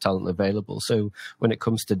the best talent available. So when it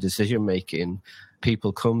comes to decision making,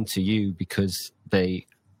 people come to you because they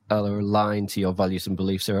are aligned to your values and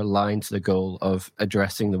beliefs. They're aligned to the goal of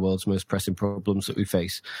addressing the world's most pressing problems that we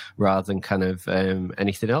face, rather than kind of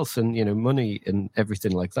anything else. And money and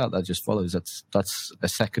everything like that just follows. That's a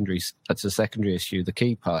secondary issue. The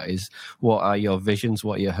key part is, what are your visions?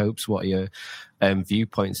 What are your hopes? What are your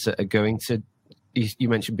viewpoints that are going to? You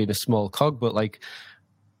mentioned being a small cog, but like,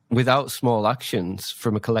 without small actions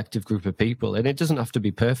from a collective group of people, and it doesn't have to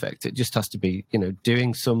be perfect. It just has to be,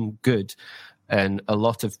 doing some good. And a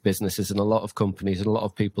lot of businesses and a lot of companies and a lot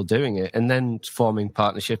of people doing it, and then forming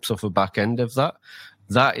partnerships off the back end of that.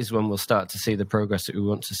 That is when we'll start to see the progress that we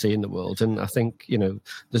want to see in the world. And I think,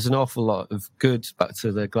 there's an awful lot of good, back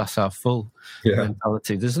to the glass half full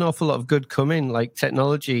mentality. There's an awful lot of good coming. Like,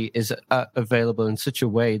 technology is available in such a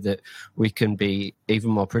way that we can be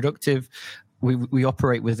even more productive. We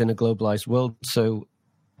operate within a globalized world. So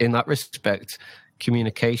in that respect,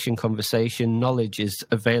 communication, conversation, knowledge is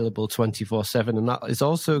available 24/7, and that is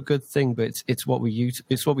also a good thing. But it's what we use,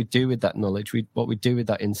 it's what we do with that knowledge, what we do with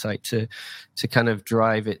that insight to kind of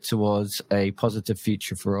drive it towards a positive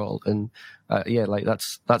future for all. And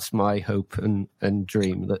that's my hope and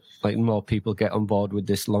dream, that like more people get on board with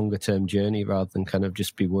this longer term journey rather than kind of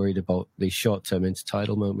just be worried about these short term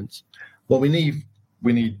intertidal moments. Well, we need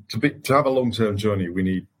to have a long term journey. We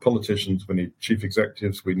need politicians, we need chief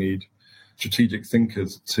executives, we need strategic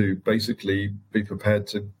thinkers to basically be prepared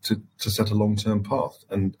to set a long-term path.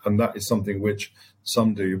 And that is something which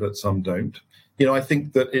some do, but some don't. I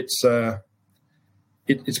think that it's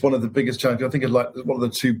one of the biggest challenges. I think it's like one of the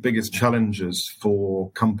two biggest challenges for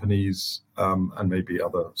companies and maybe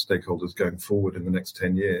other stakeholders going forward in the next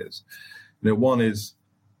 10 years. One is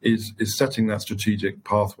setting that strategic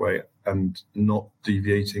pathway and not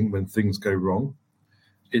deviating when things go wrong.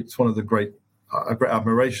 It's one of the great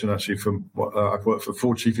admiration, actually, from I've worked for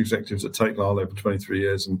 4 chief executives at Tate Lyle over 23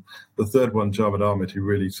 years, and the third one, Javed Ahmed, who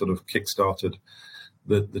really sort of kick-started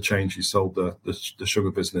the change. He sold the sugar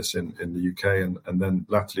business in the UK, and then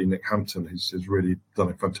latterly Nick Hampton, who's really done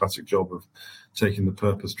a fantastic job of taking the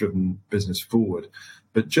purpose-driven business forward.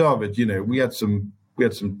 But Javed, we had some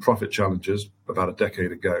profit challenges about a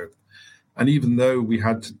decade ago, and even though we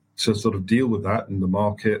had to sort of deal with that in the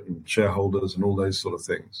market and shareholders and all those sort of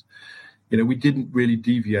things, we didn't really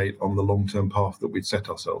deviate on the long-term path that we'd set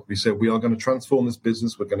ourselves. We said, we are going to transform this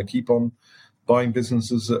business. We're going to keep on buying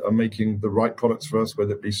businesses that are making the right products for us,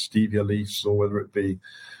 whether it be stevia leaves or whether it be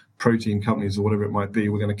protein companies or whatever it might be.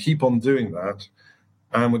 We're going to keep on doing that,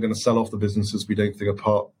 and we're going to sell off the businesses we don't think are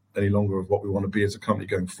part any longer of what we want to be as a company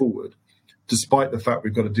going forward, despite the fact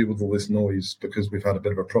we've got to deal with all this noise because we've had a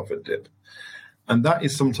bit of a profit dip. And that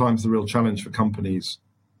is sometimes the real challenge for companies,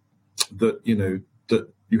 that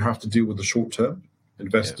you have to deal with the short term,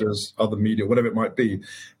 investors, other media, whatever it might be,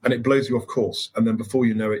 and it blows you off course. And then before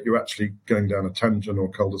you know it, you're actually going down a tangent or a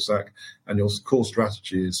cul-de-sac, and your core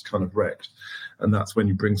strategy is kind of wrecked. And that's when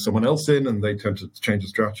you bring someone else in and they tend to change the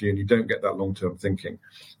strategy and you don't get that long-term thinking.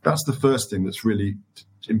 That's the first thing that's really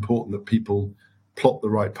important, that people plot the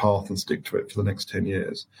right path and stick to it for the next 10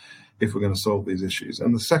 years if we're going to solve these issues.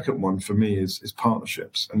 And the second one for me is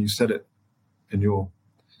partnerships. And you said it in your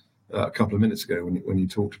a couple of minutes ago when you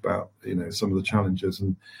talked about, some of the challenges.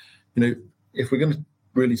 And, if we're going to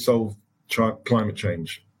really solve climate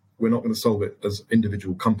change, we're not going to solve it as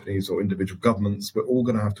individual companies or individual governments. We're all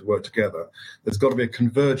going to have to work together. There's got to be a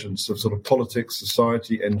convergence of sort of politics,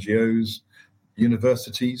 society, NGOs,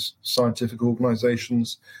 universities, scientific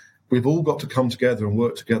organizations. We've all got to come together and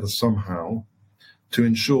work together somehow to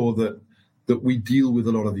ensure that we deal with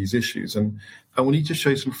a lot of these issues. And we need to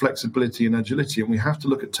show some flexibility and agility, and we have to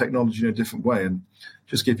look at technology in a different way. And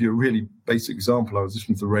just give you a really basic example. I was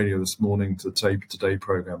listening to the radio this morning to the Tate Today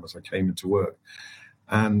program as I came into work,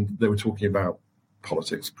 and they were talking about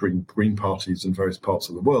politics, green parties in various parts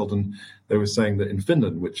of the world. And they were saying that in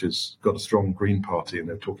Finland, which has got a strong Green Party, and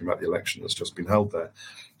they're talking about the election that's just been held there,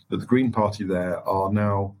 that the Green Party there are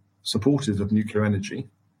now supportive of nuclear energy,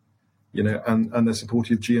 and they're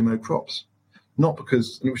supportive of GMO crops. Not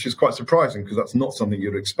because, which is quite surprising because that's not something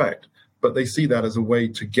you'd expect, but they see that as a way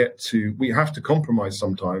to get to, we have to compromise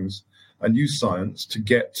sometimes and use science to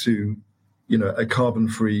get to, a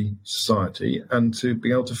carbon-free society and to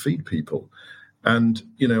be able to feed people. And,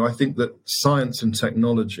 I think that science and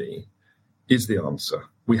technology is the answer.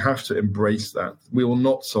 We have to embrace that. We will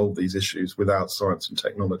not solve these issues without science and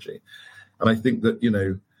technology. And I think that,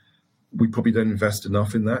 we probably don't invest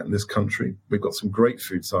enough in that in this country. We've got some great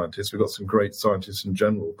food scientists. We've got some great scientists in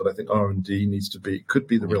general, but I think R&D could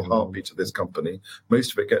be the real heartbeat of this company.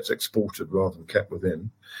 Most of it gets exported rather than kept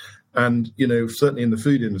within. And, certainly in the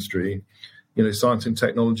food industry, science and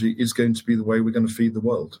technology is going to be the way we're going to feed the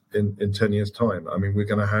world in 10 years' time. I mean, we're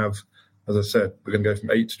going to have, as I said, we're going to go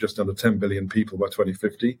from 8 to just under 10 billion people by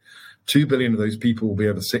 2050. 2 billion of those people will be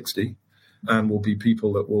over 60 and will be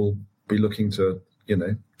people that will be looking to,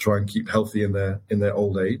 try and keep healthy in their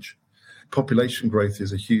old age. Population growth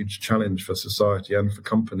is a huge challenge for society and for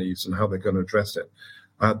companies and how they're going to address it.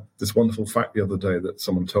 I had this wonderful fact the other day that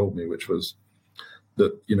someone told me, which was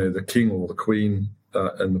that, the king or the queen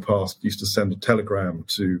in the past used to send a telegram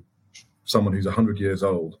to someone who's 100 years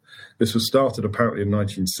old. This was started apparently in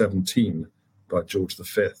 1917 by George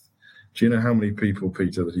V. Do you know how many people,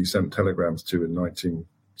 Peter, that he sent telegrams to in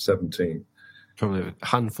 1917? Probably a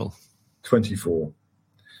handful. 24.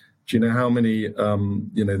 Do you know how many,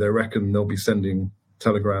 they reckon they'll be sending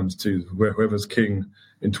telegrams to whoever's king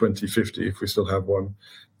in 2050, if we still have one,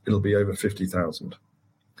 it'll be over 50,000.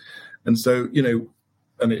 And so,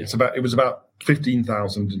 and it was about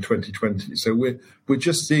 15,000 in 2020. So we're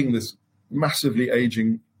just seeing this massively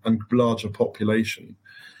aging and larger population.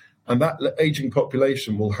 And that aging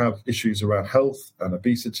population will have issues around health and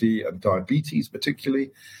obesity and diabetes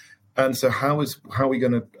particularly. And so how are we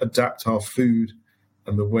going to adapt our food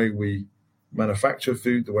and the way we manufacture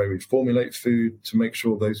food, the way we formulate food to make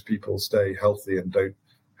sure those people stay healthy and don't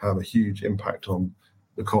have a huge impact on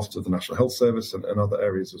the cost of the National Health Service and other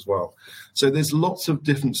areas as well. So there's lots of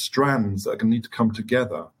different strands that are going to need to come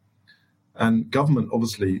together. And government,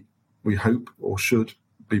 obviously, we hope or should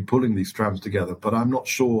be pulling these strands together. But I'm not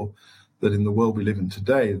sure that in the world we live in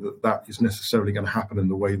today, that is necessarily going to happen in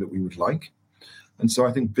the way that we would like. And so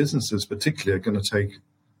I think businesses particularly are going to take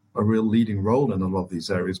a real leading role in a lot of these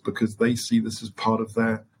areas because they see this as part of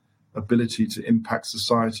their ability to impact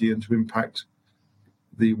society and to impact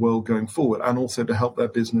the world going forward, and also to help their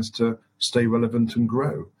business to stay relevant and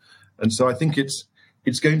grow. And so I think it's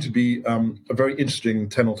going to be a very interesting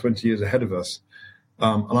 10 or 20 years ahead of us.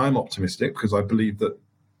 And I'm optimistic because I believe that,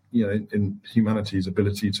 in humanity's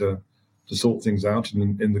ability to sort things out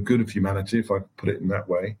and in the good of humanity, if I put it in that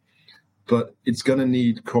way. But it's going to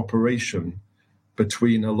need cooperation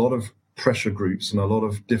between a lot of pressure groups and a lot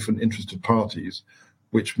of different interested parties,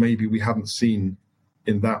 which maybe we haven't seen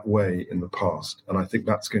in that way in the past. And I think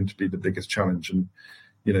that's going to be the biggest challenge. And,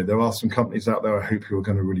 there are some companies out there, I hope, who are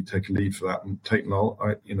going to really take a lead for that. And Tate and Lyle,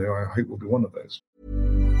 I hope will be one of those.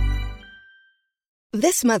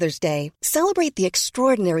 This Mother's Day, celebrate the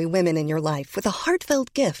extraordinary women in your life with a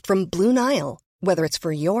heartfelt gift from Blue Nile. Whether it's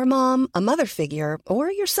for your mom, a mother figure,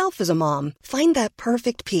 or yourself as a mom, find that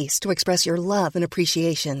perfect piece to express your love and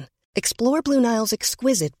appreciation. Explore Blue Nile's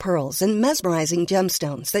exquisite pearls and mesmerizing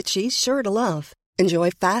gemstones that she's sure to love.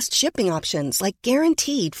 Enjoy fast shipping options like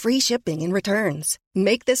guaranteed free shipping and returns.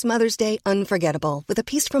 Make this Mother's Day unforgettable with a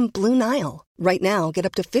piece from Blue Nile. Right now, get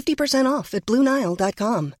up to 50% off at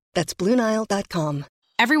BlueNile.com. That's BlueNile.com.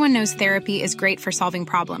 Everyone knows therapy is great for solving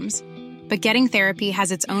problems, but getting therapy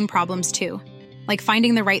has its own problems too. Like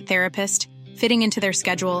finding the right therapist, fitting into their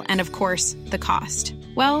schedule, and of course, the cost.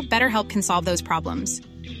 Well, BetterHelp can solve those problems.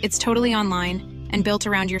 It's totally online and built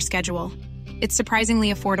around your schedule. It's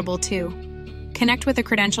surprisingly affordable, too. Connect with a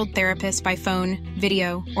credentialed therapist by phone,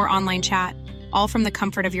 video, or online chat, all from the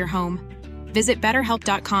comfort of your home. Visit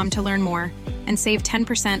BetterHelp.com to learn more and save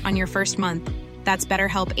 10% on your first month. That's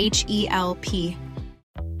BetterHelp, H-E-L-P.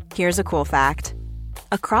 Here's a cool fact.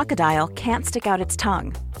 A crocodile can't stick out its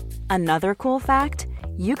tongue. Another cool fact,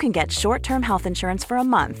 you can get short-term health insurance for a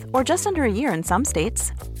month or just under a year in some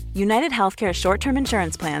states. United Healthcare short-term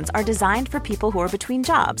insurance plans are designed for people who are between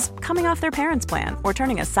jobs, coming off their parents' plan, or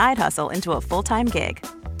turning a side hustle into a full-time gig.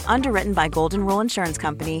 Underwritten by Golden Rule Insurance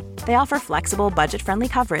Company, they offer flexible, budget-friendly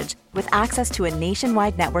coverage with access to a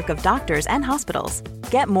nationwide network of doctors and hospitals.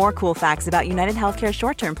 Get more cool facts about United Healthcare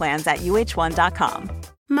short-term plans at uh1.com.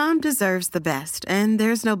 Mom deserves the best, and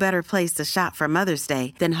there's no better place to shop for Mother's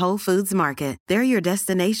Day than Whole Foods Market. They're your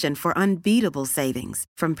destination for unbeatable savings,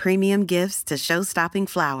 from premium gifts to show-stopping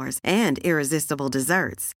flowers and irresistible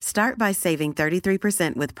desserts. Start by saving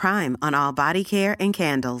 33% with Prime on all body care and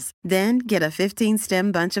candles. Then get a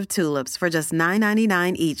 15-stem bunch of tulips for just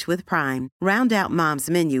 $9.99 each with Prime. Round out Mom's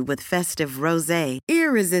menu with festive rosé,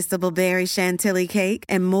 irresistible berry chantilly cake,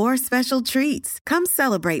 and more special treats. Come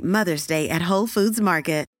celebrate Mother's Day at Whole Foods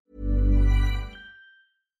Market.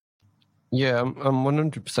 Yeah, I'm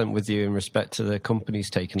 100% with you in respect to the companies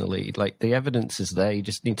taking a lead. Like, the evidence is there. You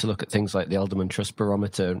just need to look at things like the Alderman Trust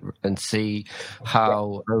Barometer and see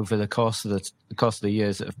how over the course of the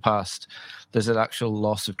years that have passed, there's an actual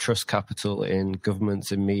loss of trust capital in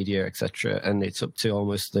governments, in media, etc. And it's up to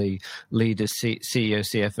almost the leaders,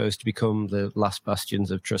 CEOs, CFOs to become the last bastions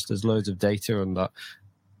of trust. There's loads of data on that.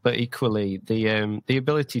 But equally, the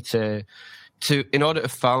ability to in order to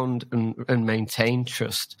found and maintain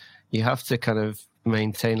trust, you have to kind of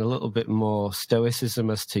maintain a little bit more stoicism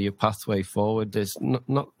as to your pathway forward. There's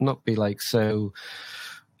not be like so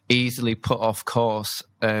easily put off course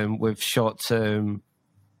with short-term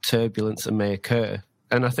turbulence that may occur.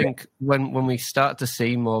 And I think when we start to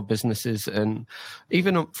see more businesses, and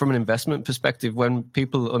even from an investment perspective, when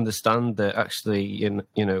people understand that actually,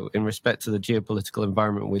 in respect to the geopolitical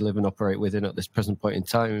environment we live and operate within at this present point in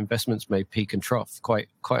time, investments may peak and trough quite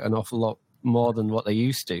an awful lot more than what they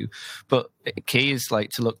used to. But key is like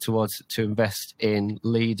to look towards to invest in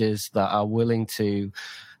leaders that are willing to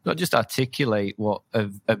not just articulate what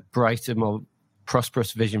a brighter, more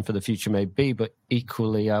prosperous vision for the future may be, but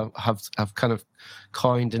equally have kind of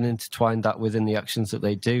coined and intertwined that within the actions that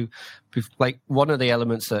they do. Like, one of the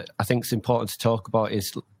elements that I think is important to talk about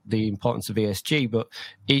is the importance of ESG, but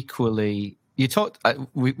equally, you talked.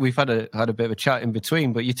 We've had a bit of a chat in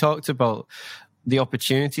between, but you talked about the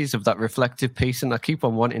opportunities of that reflective piece, and I keep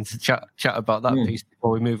on wanting to chat about that piece before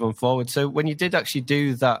we move on forward. So when you did actually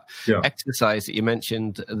do that exercise that you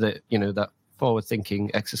mentioned, that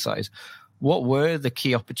forward-thinking exercise, what were the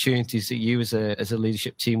key opportunities that you as a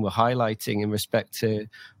leadership team were highlighting in respect to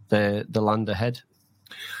the land ahead?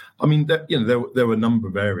 I mean, there were a number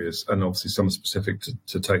of areas, and obviously some specific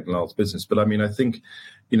to Tate & Lyle's business. But I mean, I think,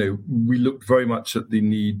 we looked very much at the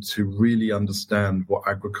need to really understand what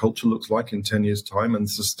agriculture looks like in 10 years' time and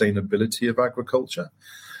sustainability of agriculture.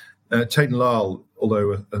 Tate & Lyle,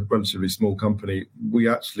 although a relatively small company, we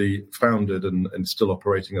actually founded and still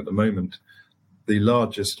operating at the moment the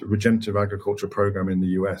largest regenerative agriculture program in the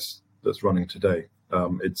US that's running today.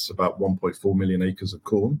 It's about 1.4 million acres of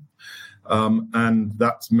corn. And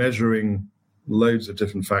that's measuring loads of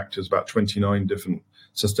different factors, about 29 different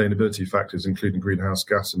sustainability factors, including greenhouse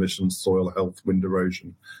gas emissions, soil health, wind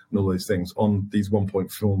erosion, and all those things on these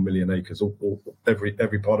 1.4 million acres, or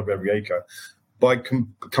every part of every acre. By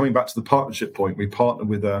coming back to the partnership point, we partnered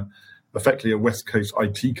with effectively a West Coast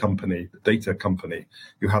IT company, a data company,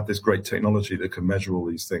 who had this great technology that can measure all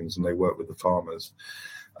these things, and they work with the farmers.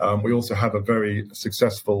 We also have a very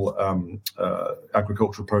successful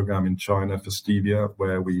agricultural program in China for stevia,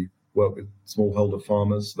 where we work with smallholder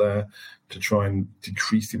farmers there to try and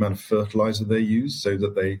decrease the amount of fertilizer they use so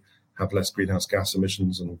that they have less greenhouse gas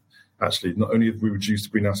emissions. And actually, not only have we reduced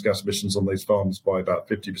greenhouse gas emissions on those farms by about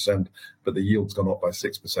 50%, but the yield's gone up by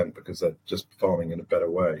 6% because they're just farming in a better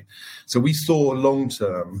way. So we saw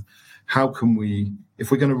long-term, how can we, if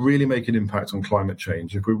we're going to really make an impact on climate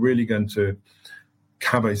change, if we're really going to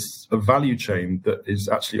have a value chain that is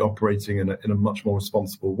actually operating in a much more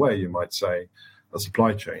responsible way, you might say, a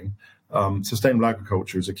supply chain, sustainable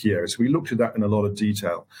agriculture is a key area. So we looked at that in a lot of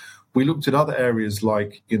detail. We looked at other areas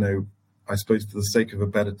like, I suppose for the sake of a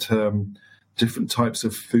better term, different types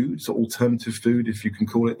of food, so alternative food, if you can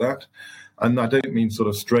call it that. And I don't mean sort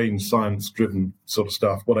of strange science-driven sort of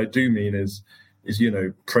stuff. What I do mean is, is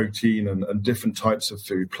protein and different types of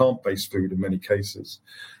food, plant-based food in many cases,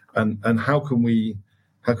 and how can we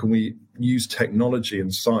use technology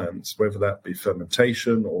and science, whether that be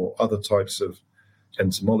fermentation or other types of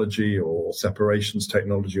entomology or separations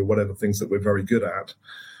technology or whatever things that we're very good at,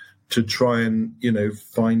 to try and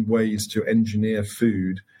find ways to engineer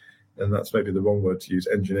food. And that's maybe the wrong word to use,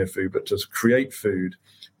 engineer food, but just create food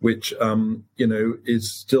which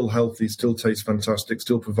is still healthy, still tastes fantastic,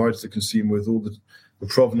 still provides the consumer with all the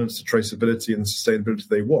provenance, the traceability and the sustainability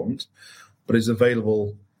they want, but is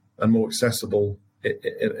available and more accessible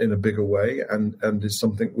in a bigger way, and is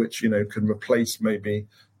something which can replace maybe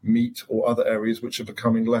meat or other areas which are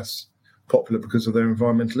becoming less popular because of their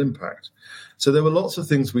environmental impact. So there were lots of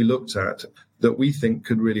things we looked at that we think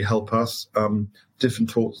could really help us.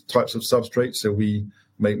 Different types of substrates. So we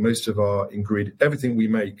make most of our everything we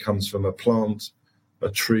make comes from a plant, a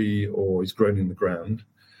tree, or is grown in the ground.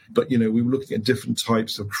 But we were looking at different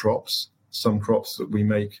types of crops. Some crops that we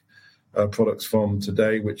make products from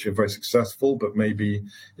today, which are very successful, but maybe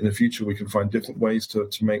in the future we can find different ways to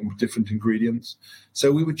make different ingredients.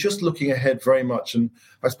 So we were just looking ahead very much. And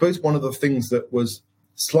I suppose one of the things that was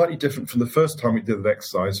slightly different from the first time we did that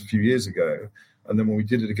exercise a few years ago, and then when we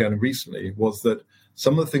did it again recently, was that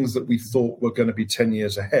some of the things that we thought were going to be 10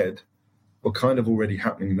 years ahead were kind of already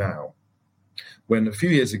happening now. When a few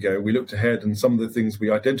years ago we looked ahead and some of the things we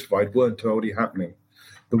identified weren't already happening.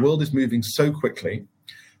 The world is moving so quickly.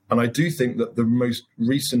 And I do think that the most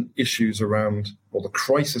recent issues around, or the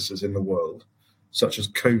crises in the world, such as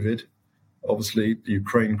COVID, obviously the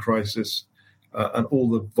Ukraine crisis, and all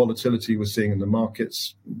the volatility we're seeing in the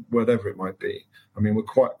markets, whatever it might be. I mean, we're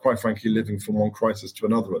quite frankly living from one crisis to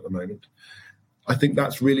another at the moment. I think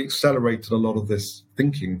that's really accelerated a lot of this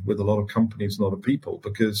thinking with a lot of companies and a lot of people,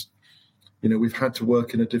 because, we've had to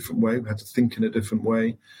work in a different way. We've had to think in a different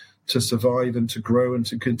way to survive and to grow and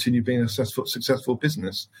to continue being a successful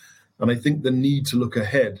business. And I think the need to look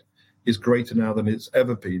ahead is greater now than it's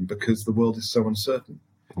ever been, because the world is so uncertain.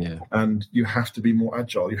 Yeah. And you have to be more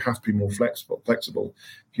agile. You have to be more flexible.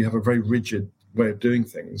 If you have a very rigid way of doing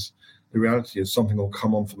things, the reality is something will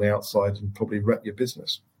come on from the outside and probably wreck your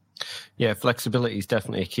business. Yeah, flexibility is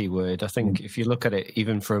definitely a key word. I think if you look at it,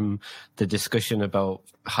 even from the discussion about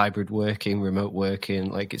hybrid working, remote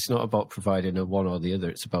working, it's not about providing a one or the other,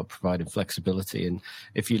 it's about providing flexibility. And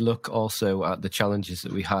if you look also at the challenges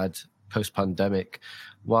that we had post-pandemic,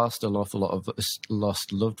 whilst an awful lot of us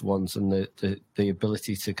lost loved ones and the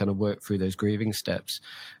ability to kind of work through those grieving steps,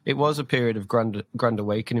 it was a period of grand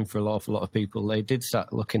awakening for an awful lot of people. They did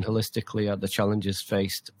start looking holistically at the challenges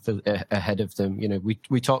faced ahead of them.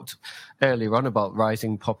 We talked earlier on about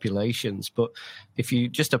rising populations, but if you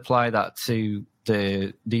just apply that to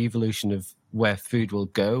the evolution of where food will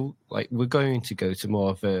go, we're going to go to more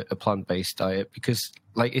of a plant-based diet, because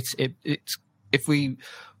it's if we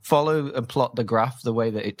follow and plot the graph the way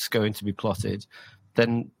that it's going to be plotted,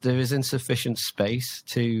 then there is insufficient space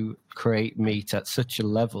to create meat at such a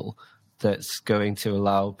level that's going to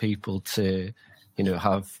allow people to,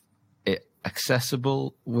 have it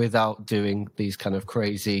accessible without doing these kind of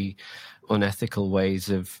crazy, unethical ways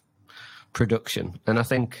of production. And I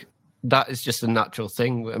think that is just a natural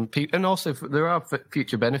thing. And also there are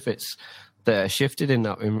future benefits that are shifted in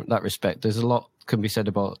that respect. There's a lot can be said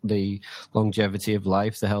about the longevity of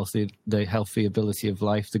life, the healthy ability of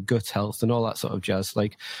life, the gut health, and all that sort of jazz.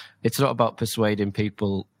 It's not about persuading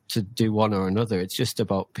people to do one or another. It's just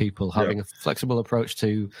about people having a flexible approach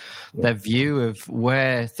to their view of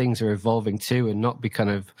where things are evolving to, and not be kind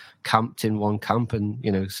of camped in one camp and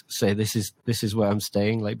say this is where I'm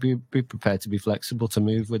staying. Be prepared to be flexible, to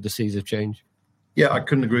move with the seas of change. Yeah, I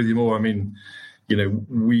couldn't agree with you more. I mean,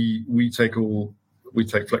 we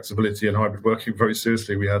take flexibility and hybrid working very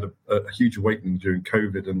seriously. We had a huge awakening during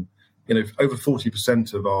COVID, and over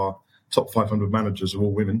 40% of our top 500 managers are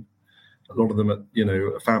all women. A lot of them at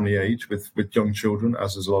a family age with young children,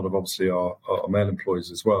 as is a lot of obviously our male employees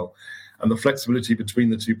as well. And the flexibility between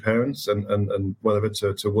the two parents and whatever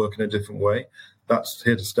to work in a different way, that's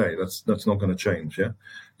here to stay. That's not going to change. Yeah,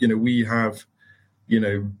 we have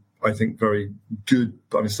I think very good,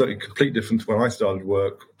 certainly completely different to when I started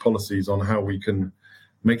work, policies on how we can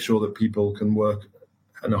make sure that people can work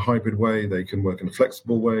in a hybrid way, they can work in a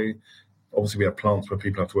flexible way. Obviously, we have plants where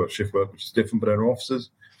people have to work shift work, which is different, but in our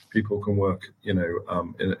offices, people can work, in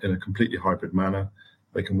a completely hybrid manner.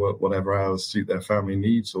 They can work whatever hours suit their family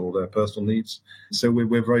needs or their personal needs. So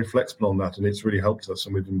we're very flexible on that, and it's really helped us.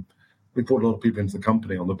 And we've brought a lot of people into the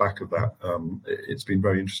company on the back of that. It's been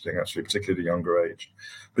very interesting, actually, particularly at a younger age.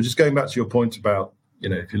 But just going back to your point about,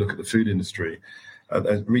 if you look at the food industry,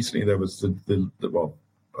 recently there was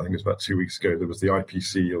I think it was about 2 weeks ago, there was the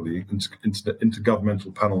IPC, or the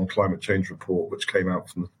Intergovernmental Panel on Climate Change report, which came out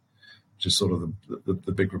from which is sort of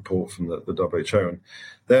the big report from the WHO. And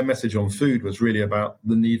their message on food was really about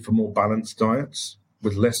the need for more balanced diets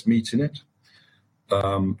with less meat in it.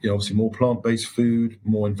 Obviously more plant-based food,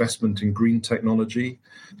 more investment in green technology,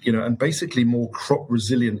 and basically more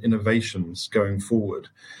crop-resilient innovations going forward.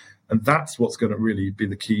 And that's what's going to really be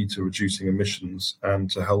the key to reducing emissions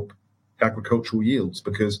and to help agricultural yields,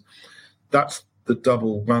 because that's the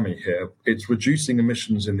double whammy here. It's reducing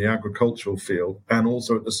emissions in the agricultural field and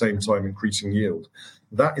also at the same time increasing yield.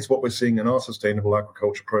 That is what we're seeing in our sustainable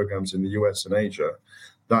agriculture programs in the US and Asia.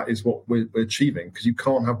 That is what we're achieving, because you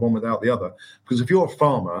can't have one without the other. Because if you're a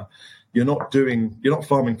farmer, you're not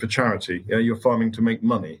farming for charity. You're farming to make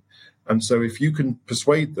money. And so if you can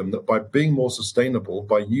persuade them that by being more sustainable,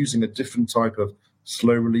 by using a different type of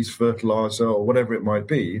slow release fertilizer or whatever it might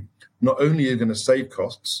be, not only are you going to save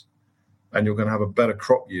costs and you're going to have a better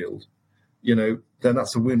crop yield, then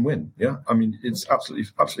that's a win-win. Yeah. I mean, it's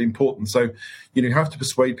absolutely important. So, you have to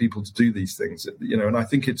persuade people to do these things, and I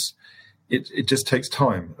think it just takes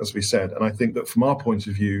time, as we said. And I think that from our point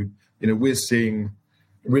of view, we're seeing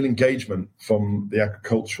real engagement from the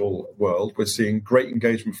agricultural world. We're seeing great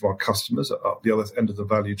engagement from our customers at the other end of the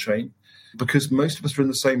value chain, because most of us are in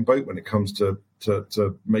the same boat when it comes to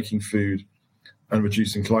making food and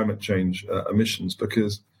reducing climate change emissions.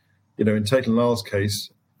 Because, in Tate & Lyle's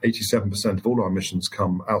case, 87% of all our emissions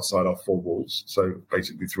come outside our four walls, so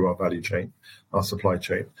basically through our value chain, our supply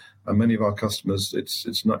chain. And many of our customers,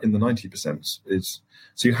 it's not in the 90%.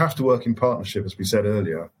 So you have to work in partnership, as we said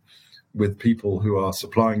earlier, with people who are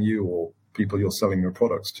supplying you or people you're selling your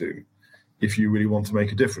products to, if you really want to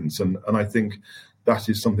make a difference. And I think that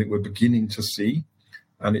is something we're beginning to see,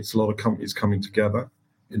 and it's a lot of companies coming together.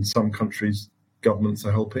 In some countries, governments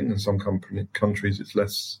are helping, in some countries it's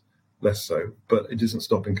less so, but it isn't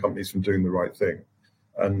stopping companies from doing the right thing.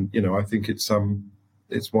 And, I think it's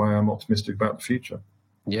why I'm optimistic about the future.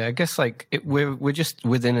 Yeah, I guess we're just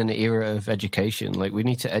within an era of education. We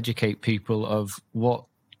need to educate people of what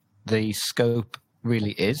the scope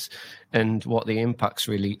really is and what the impacts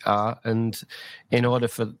really are, and in order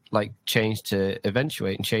for change to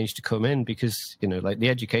eventuate and change to come in, because the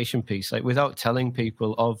education piece, without telling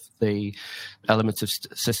people of the elements of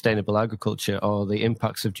sustainable agriculture or the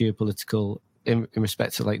impacts of geopolitical in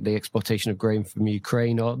respect to the exportation of grain from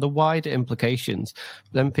Ukraine or the wider implications,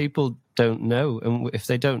 then people don't know. And if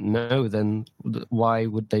they don't know, then why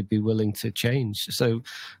would they be willing to change? So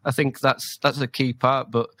I think that's a key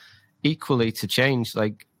part. But equally, to change,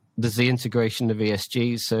 there's the integration of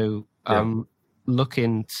ESG. So I'm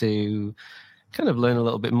looking to kind of learn a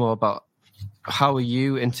little bit more about how are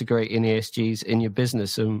you integrating ESGs in your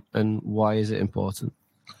business, and why is it important?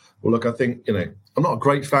 Well, look, I think, I'm not a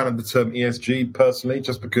great fan of the term ESG personally,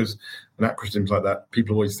 just because in acronyms like that,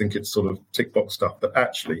 people always think it's sort of tick box stuff. But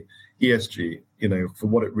actually, ESG, for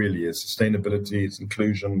what it really is, sustainability, it's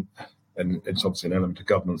inclusion, and it's obviously an element of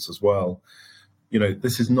governance as well.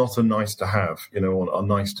 This is not a nice to have, or a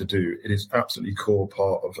nice to do. It is absolutely core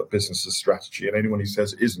part of a business's strategy. And anyone who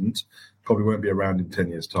says it isn't probably won't be around in 10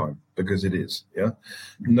 years' time, because it is. Yeah.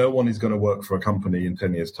 No one is going to work for a company in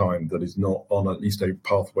 10 years' time that is not on at least a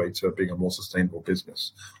pathway to being a more sustainable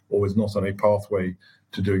business, or is not on a pathway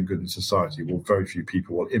to doing good in society. Well, very few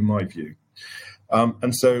people will, in my view.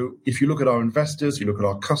 And so if you look at our investors, you look at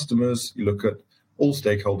our customers, you look at all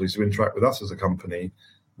stakeholders who interact with us as a company,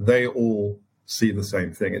 they all see the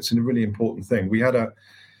same thing. It's a really important thing. We had a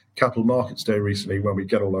capital markets day recently when we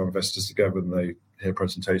get all our investors together and they hear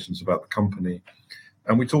presentations about the company.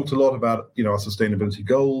 And we talked a lot about, our sustainability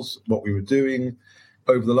goals, what we were doing.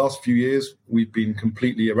 Over the last few years, we've been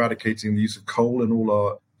completely eradicating the use of coal in all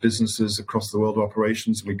our businesses across the world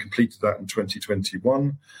operations. We completed that in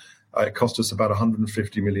 2021. It cost us about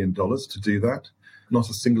 $150 million to do that. Not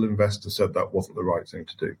a single investor said that wasn't the right thing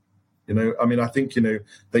to do. I think,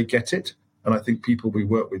 they get it. And I think people we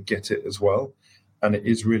work with get it as well. And it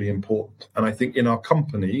is really important. And I think in our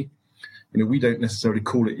company, we don't necessarily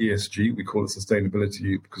call it ESG. We call it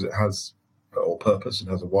sustainability because it has or purpose and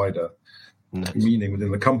has a wider meaning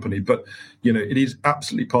within the company. But, it is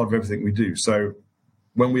absolutely part of everything we do. So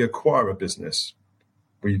when we acquire a business,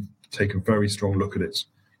 we take a very strong look at its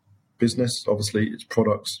business, obviously, its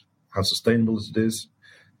products, how sustainable it is,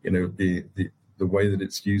 the way that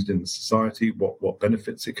it's used in society, what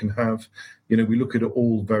benefits it can have. We look at it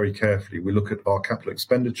all very carefully. We look at our capital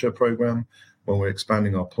expenditure program when we're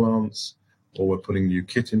expanding our plants or we're putting new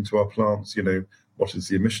kit into our plants. What is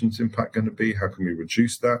the emissions impact going to be? How can we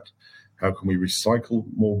reduce that? How can we recycle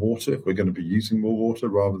more water if we're going to be using more water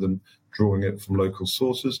rather than drawing it from local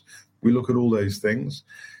sources? We look at all those things.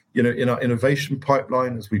 You know, in our innovation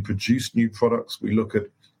pipeline, as we produce new products, we look at,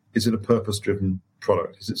 is it a purpose-driven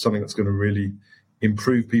product? Is it something that's going to really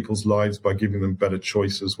improve people's lives by giving them better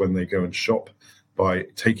choices when they go and shop, by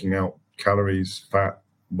taking out calories, fat,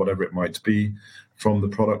 whatever it might be from the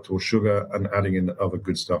product, or sugar, and adding in other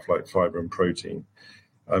good stuff like fiber and protein?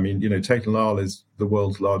 I mean, you know, Tate & Lyle is the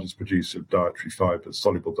world's largest producer of dietary fibers,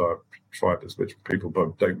 soluble dietary fibers, which people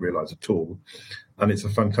don't realize at all. And it's a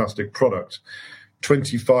fantastic product.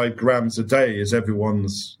 25 grams a day is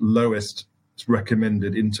everyone's lowest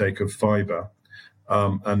recommended intake of fiber.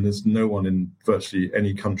 And there's no one in virtually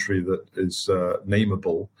any country that is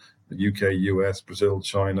nameable, the UK, US, Brazil,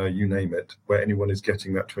 China, you name it, where anyone is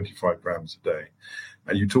getting that 25 grams a day.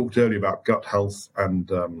 And you talked earlier about gut health and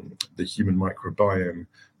the human microbiome.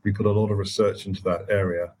 We put a lot of research into that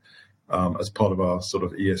area as part of our sort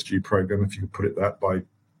of ESG program, if you could put it that, by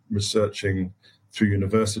researching through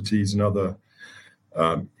universities and other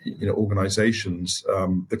organizations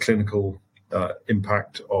the clinical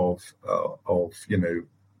impact of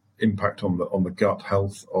impact on the gut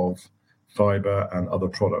health of fiber and other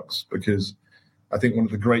products. Because I think one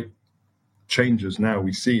of the great changes now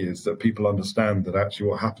we see is that people understand that actually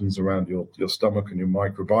what happens around your stomach and your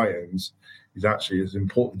microbiomes is actually as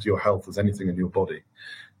important to your health as anything in your body.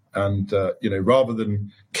 And, rather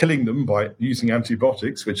than killing them by using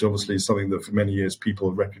antibiotics, which obviously is something that for many years people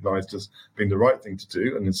have recognized as being the right thing to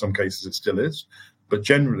do, and in some cases it still is, but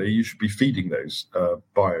generally you should be feeding those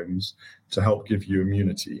biomes to help give you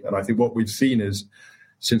immunity. And I think what we've seen is,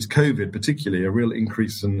 since COVID particularly, a real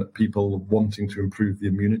increase in people wanting to improve the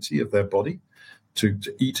immunity of their body, to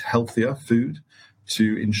eat healthier food,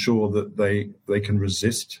 to ensure that they can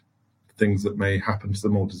resist things that may happen to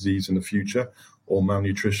them, or disease in the future, or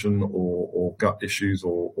malnutrition, or gut issues,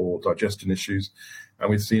 or digestion issues.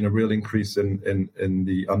 And we've seen a real increase in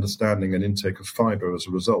the understanding and intake of fiber as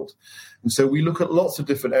a result. And so we look at lots of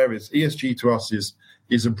different areas. ESG to us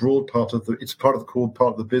is a broad part of it's part of the core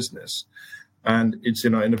part of the business. And it's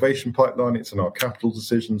in our innovation pipeline, it's in our capital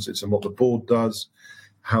decisions, it's in what the board does,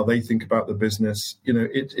 how they think about the business. You know,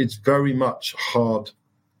 it's very much the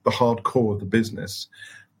hard core of the business.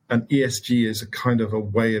 And ESG is a kind of a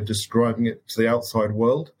way of describing it to the outside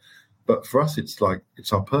world. But for us, it's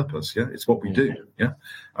our purpose, yeah? It's what we do, yeah?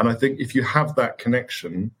 And I think if you have that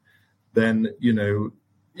connection, then,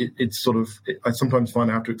 I sometimes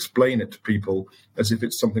find I have to explain it to people as if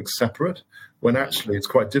it's something separate, when actually it's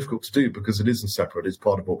quite difficult to do because it isn't separate. It's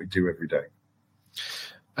part of what we do every day.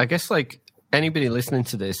 I guess anybody listening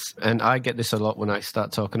to this, and I get this a lot when I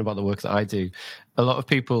start talking about the work that I do, a lot of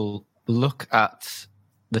people look at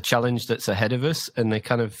the challenge that's ahead of us and they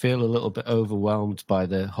kind of feel a little bit overwhelmed by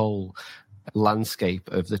the whole landscape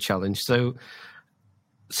of the challenge. So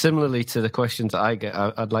similarly to the questions that I get,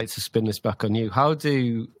 I'd like to spin this back on you. How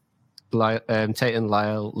do Tate and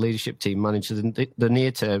Lyle leadership team manage the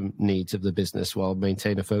near-term needs of the business while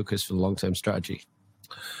maintain a focus for the long-term strategy?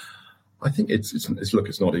 I think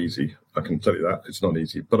it's not easy. I can tell you that it's not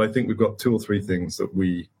easy. But I think we've got two or three things that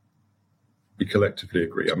we collectively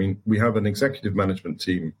agree. I mean, we have an executive management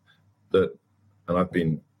team and I've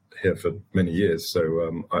been here for many years,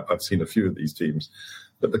 so I've seen a few of these teams.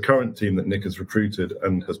 But the current team that Nick has recruited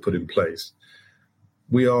and has put in place,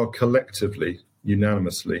 we are collectively,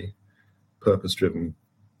 unanimously purpose-driven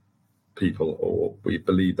people, or we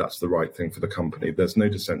believe that's the right thing for the company. There's no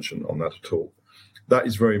dissension on that at all. That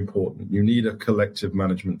is very important. You need a collective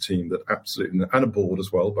management team that absolutely, and a board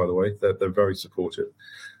as well, by the way, they're very supportive,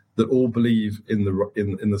 that all believe in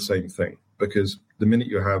the same thing. Because the minute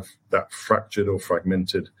you have that fractured or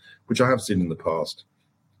fragmented, which I have seen in the past,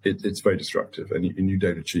 it's very destructive, and you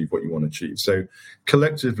don't achieve what you want to achieve. So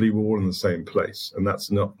collectively, we're all in the same place, and that's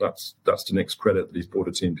to Nick's credit that he's brought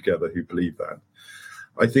a team together who believe that.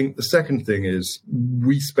 I think the second thing is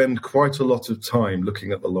we spend quite a lot of time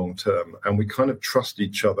looking at the long term, and we kind of trust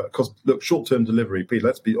each other. Because look, short-term delivery, Pete,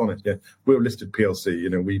 let's be honest, yeah, we're a listed PLC.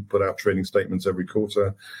 We put out trading statements every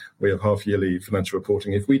quarter. We have half-yearly financial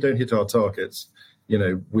reporting. If we don't hit our targets,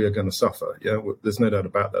 we are going to suffer. Yeah, there's no doubt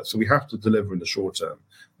about that. So we have to deliver in the short term.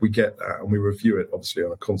 We get that, and we review it obviously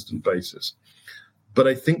on a constant basis. But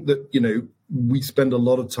I think that we spend a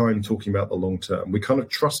lot of time talking about the long term. We kind of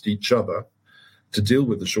trust each other to deal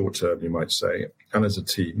with the short term, you might say, and as a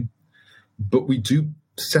team. But we do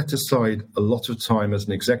set aside a lot of time as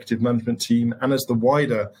an executive management team and as the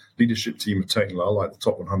wider leadership team of Tate & Lyle, like the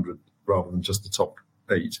top 100 rather than just the top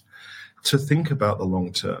 8, to think about the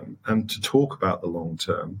long term and to talk about the long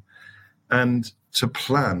term and to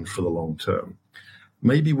plan for the long term.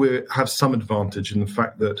 maybe we have some advantage in the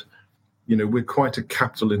fact that, we're quite a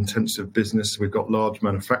capital-intensive business. We've got large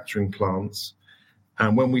manufacturing plants.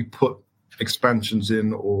 And when we put expansions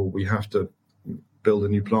in, or we have to build a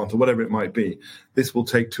new plant or whatever it might be, this will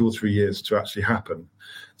take 2 or 3 years to actually happen.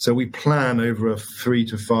 So we plan over a 3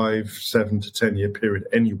 to 5, 7 to 10 year period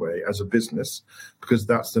anyway as a business, because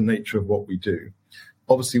that's the nature of what we do.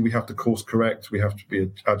 Obviously, we have to course correct. We have to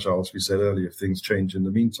be agile, as we said earlier, if things change in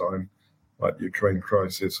the meantime, like the Ukraine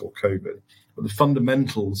crisis or COVID. But the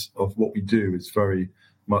fundamentals of what we do is very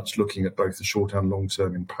much looking at both the short and long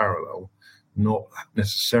term in parallel, not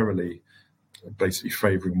necessarily basically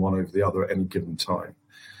favouring one over the other at any given time.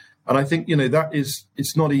 And I think,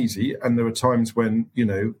 it's not easy. And there are times when,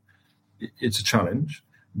 it's a challenge,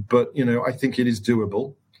 but, I think it is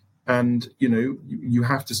doable. And, you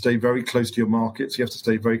have to stay very close to your markets. You have to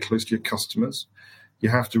stay very close to your customers. You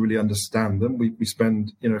have to really understand them. We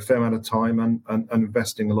spend, a fair amount of time and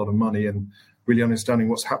investing a lot of money in really understanding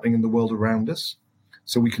what's happening in the world around us,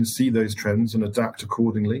 so we can see those trends and adapt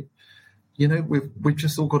accordingly. We've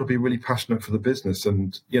just all got to be really passionate for the business.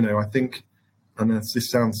 And, I think, and this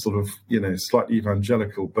sounds sort of, slightly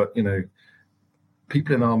evangelical, but,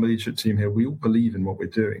 people in our leadership team here, we all believe in what we're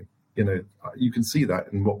doing. You can see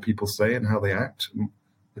that in what people say and how they act, and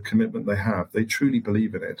the commitment they have. They truly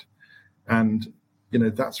believe in it. And,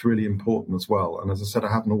 that's really important as well. And as I said,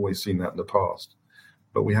 I haven't always seen that in the past.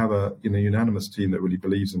 But we have a unanimous team that really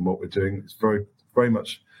believes in what we're doing. It's very, very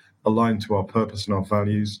much aligned to our purpose and our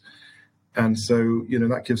values. And so,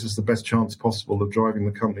 that gives us the best chance possible of driving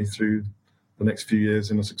the company through the next few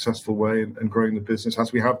years in a successful way and growing the business,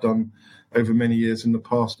 as we have done over many years in the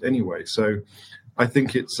past anyway. So I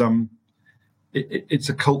think it's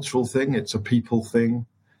a cultural thing, it's a people thing,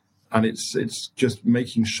 and it's just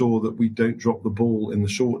making sure that we don't drop the ball in the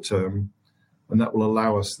short term, and that will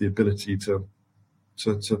allow us the ability to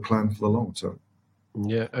plan for the long term.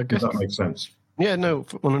 Yeah, I guess that makes sense. Yeah, no,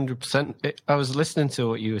 100%. I was listening to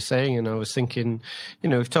what you were saying, and I was thinking,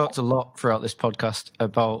 we've talked a lot throughout this podcast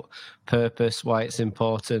about purpose, why it's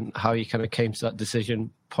important, how you kind of came to that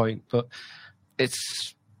decision point, but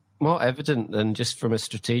it's more evident than just from a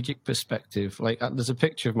strategic perspective. Like, there's a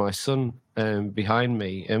picture of my son behind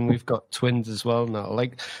me, and we've got twins as well now.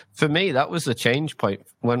 Like, for me, that was a change point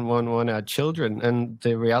when I had children, and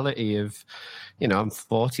the reality of, I'm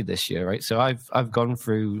 40 this year, right? So I've gone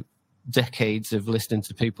through decades of listening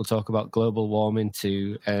to people talk about global warming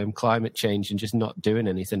to climate change and just not doing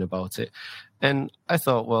anything about it. And I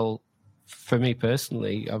thought, well, for me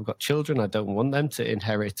personally, I've got children. I don't want them to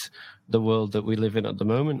inherit the world that we live in at the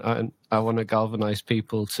moment. I want to galvanize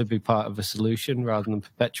people to be part of a solution rather than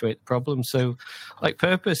perpetuate the problem. So, like,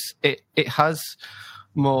 purpose, it has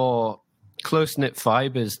more close-knit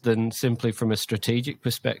fibers than simply from a strategic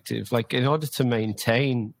perspective. Like, in order to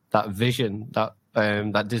maintain that vision,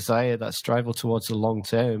 that desire, that strive towards the long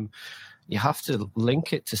term, you have to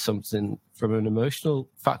link it to something from an emotional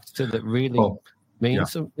factor that really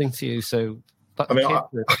means something to you. So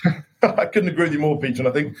I couldn't agree with you more, Peter. And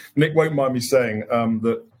I think Nick won't mind me saying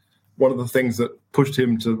that one of the things that pushed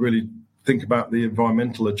him to really think about the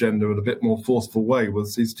environmental agenda in a bit more forceful way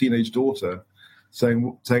was his teenage daughter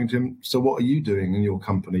saying to him, "So what are you doing in your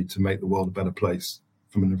company to make the world a better place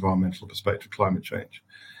from an environmental perspective, climate change?"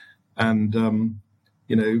 And,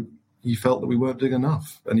 he felt that we weren't doing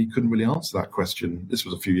enough, and he couldn't really answer that question. This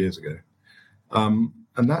was a few years ago.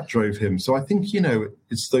 And that drove him. So I think,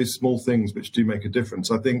 it's those small things which do make a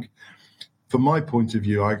difference. I think from my point of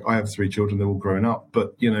view, I have 3 children, they're all growing up,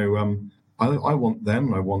 but, I want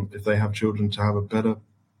them, if they have children, to have a better...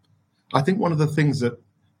 I think one of the things that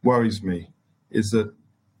worries me is that,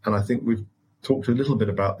 and I think we've talked a little bit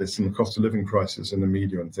about this in the cost of living crisis in the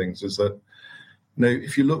media and things, is that,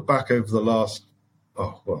 if you look back over the last,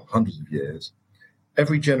 hundreds of years,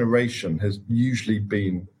 every generation has usually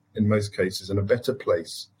been, in most cases, in a better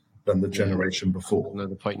place than the generation before. I know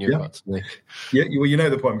the point you're about to make. Yeah, well, you know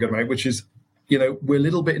the point I'm going to make, which is, we're a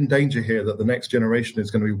little bit in danger here that the next generation is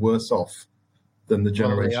going to be worse off than the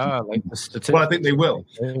generation. Well, they are, like the statistics. Well, I think they will.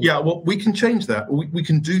 Yeah, well, we can change that. We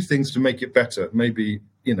can do things to make it better. Maybe,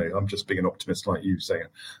 I'm just being an optimist like you saying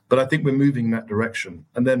it. But I think we're moving in that direction.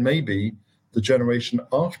 And then maybe the generation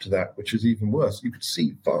after that, which is even worse, you could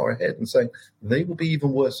see far ahead and saying they will be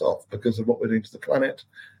even worse off because of what we're doing to the planet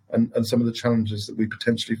and some of the challenges that we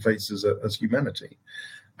potentially face as humanity.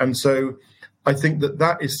 And so I think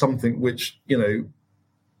that is something which,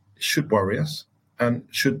 should worry us and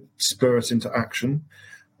should spur us into action.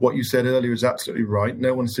 what you said earlier is absolutely right.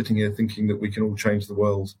 No one's sitting here thinking that we can all change the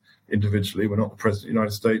world individually. We're not the President of the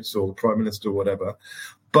United States or the Prime Minister or whatever.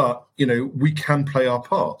 But, we can play our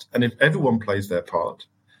part. And if everyone plays their part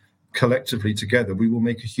collectively together, we will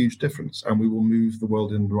make a huge difference and we will move the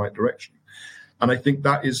world in the right direction. And I think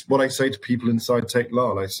that is what I say to people inside Tate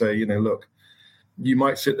Lyle. I say, look, you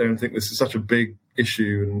might sit there and think this is such a big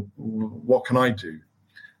issue and what can I do?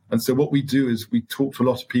 And so what we do is we talk to a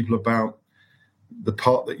lot of people about the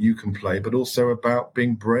part that you can play, but also about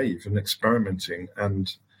being brave and experimenting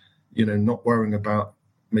and, not worrying about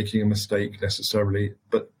making a mistake necessarily,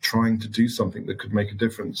 but trying to do something that could make a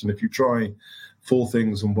difference. And if you try 4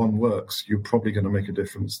 things and 1 works, you're probably going to make a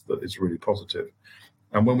difference that is really positive.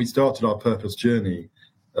 And when we started our purpose journey,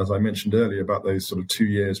 as I mentioned earlier about those sort of 2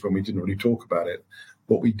 years when we didn't really talk about it,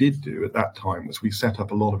 what we did do at that time was we set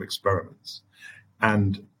up a lot of experiments.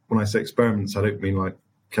 And when I say experiments, I don't mean like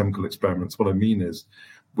chemical experiments. What I mean is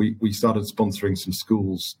we started sponsoring some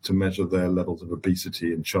schools to measure their levels of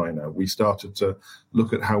obesity in China. We started to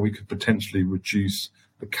look at how we could potentially reduce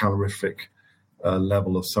the calorific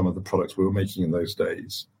level of some of the products we were making in those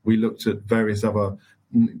days. We looked at various other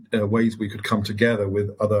ways we could come together with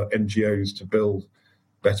other NGOs to build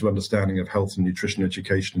better understanding of health and nutrition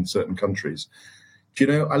education in certain countries.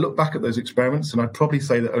 I look back at those experiments and I'd probably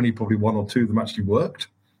say that only probably 1 or 2 of them actually worked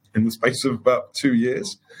in the space of about 2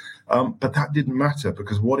 years. But that didn't matter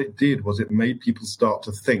because what it did was it made people start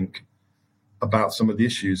to think about some of the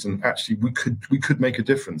issues and actually we could make a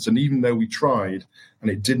difference. And even though we tried and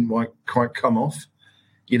it didn't quite come off,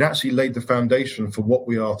 it actually laid the foundation for what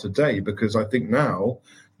we are today, because I think now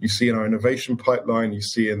you see in our innovation pipeline, you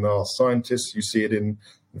see in our scientists, you see it in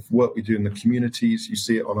the work we do in the communities, you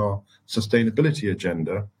see it on our sustainability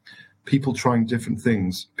agenda, people trying different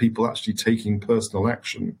things, people actually taking personal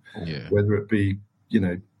action, whether it be,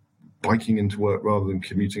 biking into work rather than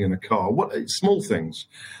commuting in a car, small things,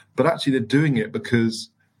 but actually they're doing it because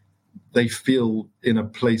they feel in a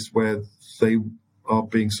place where they are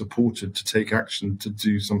being supported to take action to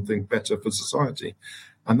do something better for society.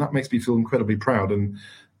 And that makes me feel incredibly proud. And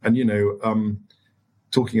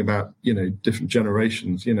talking about, different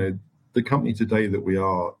generations, the company today that we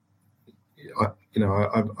are,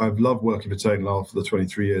 I've loved working for Tate Lyle for the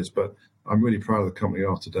 23 years, but I'm really proud of the company we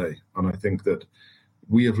are today. And I think that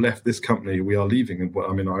we have left this company, we are leaving. And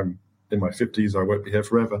I'm in my 50s, I won't be here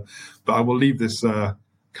forever, but I will leave this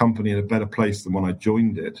company in a better place than when I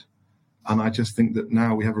joined it. And I just think that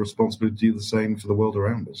now we have a responsibility to do the same for the world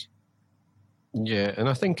around us. Yeah, and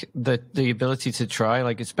I think that the ability to try,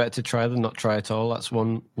 it's better to try than not try at all. That's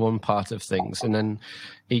one part of things. And then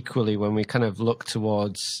equally, when we kind of look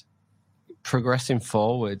towards progressing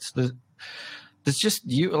forwards, there's just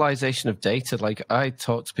utilization of data. I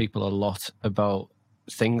talk to people a lot about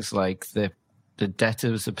things like the debt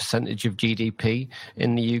as a percentage of GDP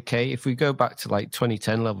in the UK. If we go back to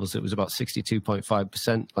 2010 levels, it was about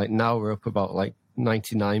 62.5%. Now we're up about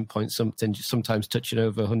 99 point something, sometimes touching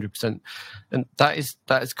over 100%. And that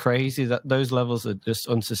is crazy. That those levels are just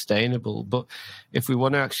unsustainable. But if we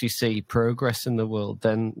want to actually see progress in the world,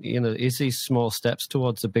 then is these small steps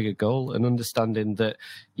towards a bigger goal, and understanding that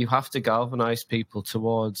you have to galvanize people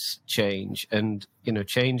towards change. And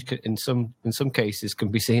change in some cases can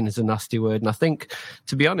be seen as a nasty word. And I think,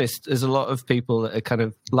 to be honest, there's a lot of people that are kind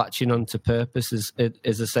of latching onto purpose is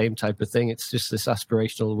the same type of thing. It's just this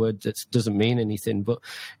aspirational word that doesn't mean anything, but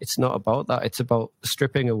it's not about that. It's about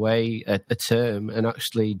stripping away a term and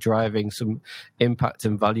actually driving some impact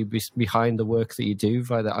and value behind the work that you do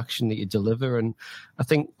via the action that you deliver. And I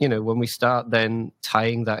think, when we start then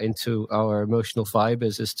tying that into our emotional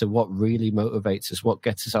fibers as to what really motivates us, what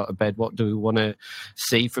gets us out of bed, what do we want to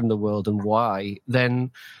see from the world and why,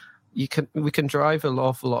 then we can drive an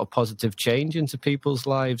awful lot of positive change into people's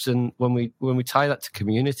lives. And when we tie that to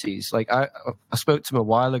communities, I spoke to them a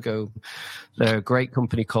while ago. They're a great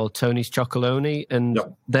company called Tony's Chocolonely, and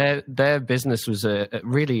their business was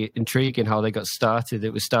really intriguing how they got started.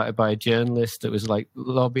 It was started by a journalist that was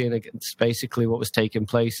lobbying against basically what was taking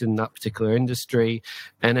place in that particular industry,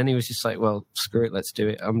 and then he was just well, screw it, let's do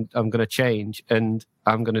it. I'm going to change and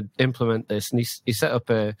I'm going to implement this. And he set up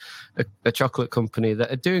a chocolate company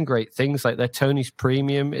that are doing great things. Their Tony's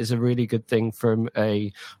Premium is a really good thing from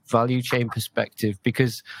a value chain perspective,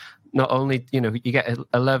 because not only, you get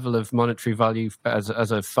a level of monetary value as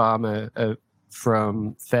a farmer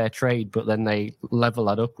from fair trade, but then they level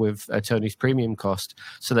that up with Tony's premium cost.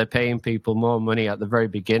 So they're paying people more money at the very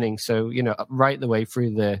beginning. So, right the way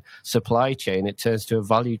through the supply chain, it turns to a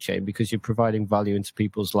value chain because you're providing value into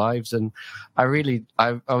people's lives. And I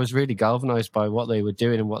was really galvanized by what they were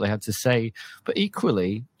doing and what they had to say. But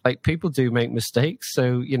equally, like, people do make mistakes.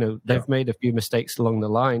 So, they've made a few mistakes along the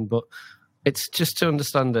line, but it's just to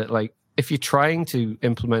understand that, like, if you're trying to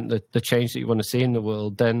implement the change that you want to see in the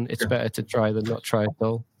world, then it's better to try than not try at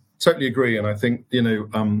all. Totally agree. And I think,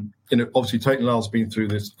 obviously Tate & Lyle's been through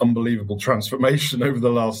this unbelievable transformation over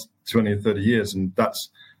the last 20 or 30 years. And that's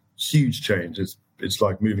huge change. It's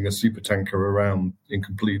like moving a super tanker around in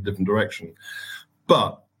completely different direction.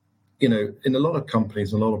 But, in a lot of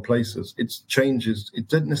companies, in a lot of places, it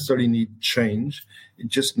doesn't necessarily need change. It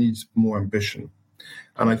just needs more ambition.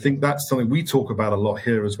 And I think that's something we talk about a lot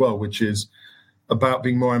here as well, which is about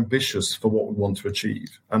being more ambitious for what we want to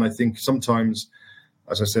achieve. And I think sometimes,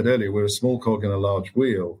 as I said earlier, we're a small cog in a large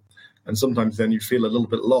wheel. And sometimes then you feel a little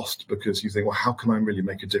bit lost because you think, well, how can I really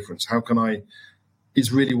make a difference?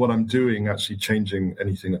 Is really what I'm doing actually changing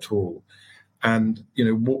anything at all? And,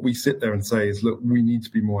 what we sit there and say is, look, we need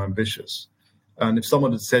to be more ambitious. And if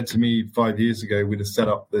someone had said to me 5 years ago, we'd have set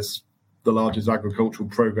up the largest agricultural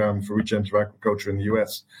program for regenerative agriculture in the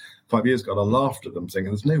US 5 years ago, I laughed at them saying,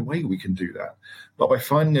 there's no way we can do that. But by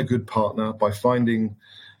finding a good partner, by finding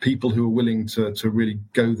people who are willing to really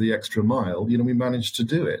go the extra mile, we managed to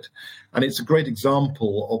do it. And it's a great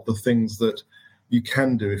example of the things that you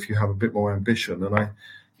can do if you have a bit more ambition. And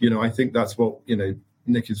I think that's what,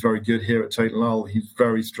 Nick is very good here at Tate & Lyle. He's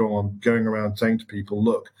very strong on going around saying to people,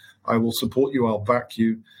 look, I will support you, I'll back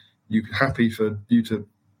you. You're happy for you to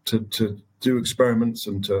do experiments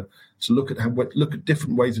and to look at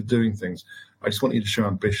different ways of doing things. I just want you to show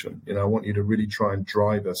ambition. I want you to really try and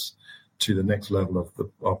drive us to the next level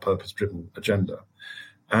of our purpose-driven agenda.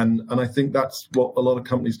 And I think that's what a lot of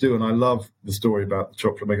companies do. And I love the story about the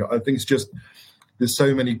chocolate maker. I think it's just, there's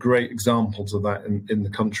so many great examples of that in the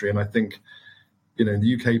country. And I think, in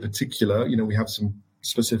the UK in particular, we have some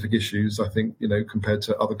specific issues, I think, compared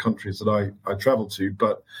to other countries that I travel to.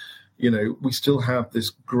 But we still have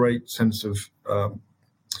this great sense of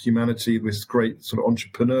humanity, this great sort of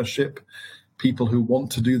entrepreneurship, people who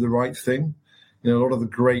want to do the right thing. A lot of the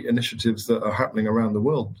great initiatives that are happening around the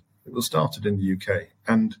world, it was started in the UK.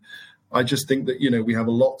 And I just think that, we have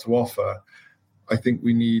a lot to offer. I think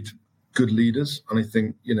we need good leaders. And I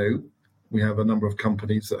think, we have a number of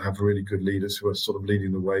companies that have really good leaders who are sort of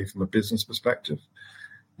leading the way from a business perspective.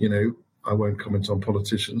 I won't comment on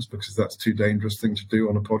politicians because that's too dangerous thing to do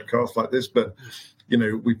on a podcast like this. But,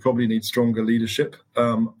 we probably need stronger leadership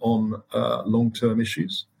on long-term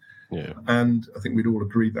issues. Yeah. And I think we'd all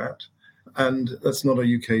agree that. And that's not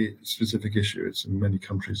a UK-specific issue. It's in many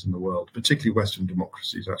countries in the world, particularly Western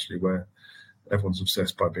democracies, actually, where everyone's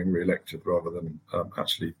obsessed by being re-elected rather than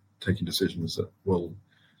actually taking decisions that will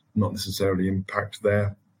not necessarily impact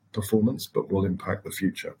their performance, but will impact the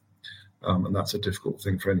future. And that's a difficult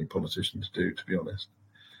thing for any politician to do, to be honest.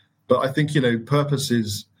 But I think,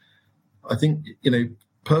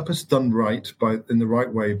 purpose done right in the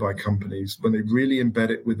right way by companies, when they really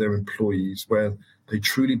embed it with their employees, where they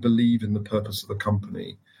truly believe in the purpose of the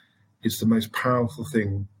company, it's the most powerful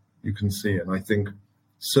thing you can see. And I think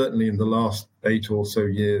certainly in the last 8 or so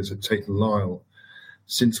years at Tate & Lyle,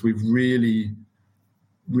 since we've really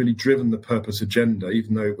driven the purpose agenda,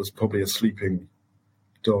 even though it was probably a sleeping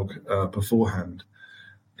dog beforehand,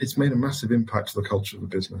 it's made a massive impact to the culture of the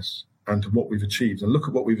business and to what we've achieved. And look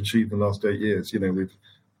at what we've achieved in the last 8 years. We've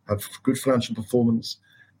had good financial performance,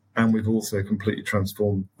 and we've also completely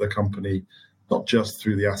transformed the company, not just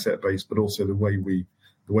through the asset base, but also the way we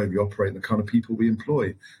operate, and the kind of people we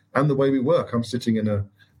employ, and the way we work. I'm sitting in a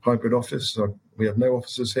hybrid office. We have no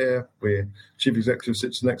officers here. Chief executive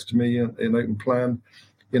sits next to me in open plan.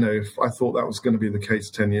 If I thought that was going to be the case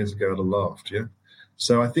 10 years ago, I'd have laughed. Yeah.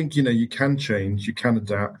 So I think, you can change, you can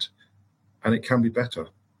adapt, and it can be better.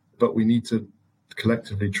 But we need to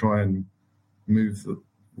collectively try and move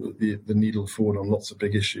the needle forward on lots of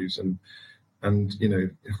big issues. And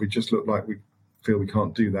if we just look like we feel we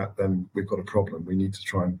can't do that, then we've got a problem. We need to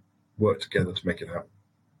try and work together to make it happen.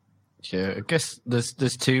 Yeah, I guess there's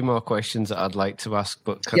 2 more questions that I'd like to ask,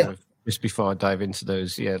 but of just before I dive into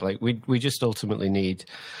those, like we just ultimately need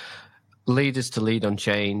leaders to lead on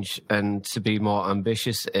change and to be more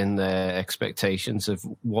ambitious in their expectations of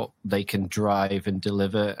what they can drive and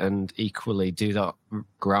deliver, and equally do that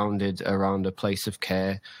grounded around a place of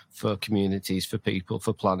care for communities, for people,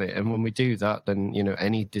 for planet. And when we do that, then, you know,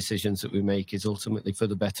 any decisions that we make is ultimately for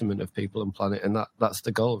the betterment of people and planet. And that's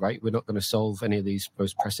the goal, right? We're not going to solve any of these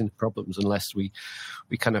most pressing problems unless we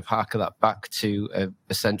kind of harker that back to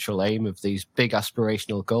a central aim of these big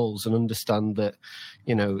aspirational goals, and understand that,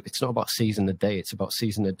 you know, it's not about seizing a day, it's about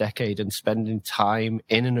seizing a decade, and spending time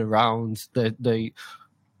in and around the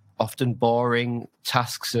often boring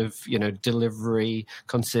tasks of, you know, delivery,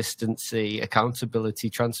 consistency, accountability,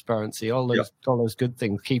 transparency, all those good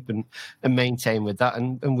things. Keep and maintain with that,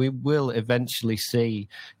 and we will eventually see,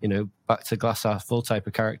 you know, back to glass half full type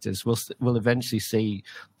of characters. We'll eventually see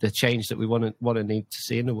the change that we want to need to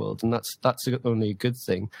see in the world, and that's only a good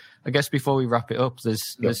thing. I guess before we wrap it up,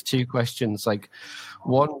 there's two questions. Like,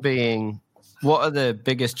 one being, what are the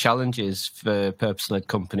biggest challenges for purpose-led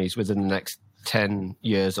companies within the next 10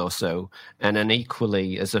 years or so? And then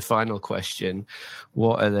equally, as a final question,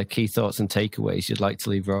 what are the key thoughts and takeaways you'd like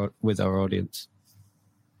to leave with our audience?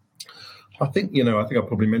 I think I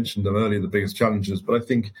probably mentioned them earlier, the biggest challenges, but I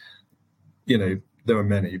think, you know, there are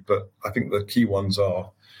many, but I think the key ones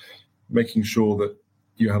are making sure that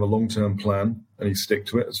you have a long-term plan and you stick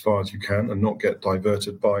to it as far as you can, and not get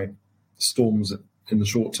diverted by storms in the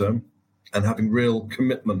short term, and having real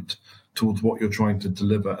commitment towards what you're trying to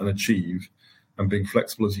deliver and achieve, and being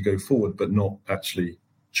flexible as you go forward, but not actually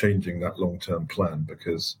changing that long-term plan,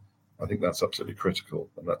 because I think that's absolutely critical,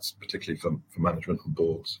 and that's particularly for management and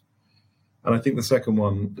boards. And I think the second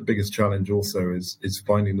one, the biggest challenge also is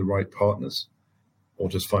finding the right partners, or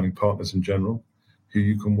just finding partners in general, who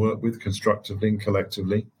you can work with constructively and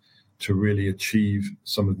collectively to really achieve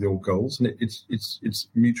some of your goals. And it's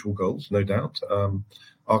mutual goals, no doubt.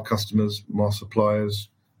 Our customers, our suppliers,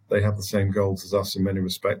 they have the same goals as us in many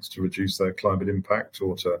respects, to reduce their climate impact,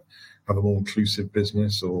 or to have a more inclusive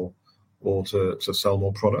business, or to sell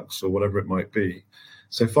more products, or whatever it might be.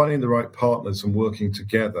 So finding the right partners and working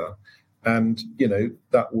together, and, you know,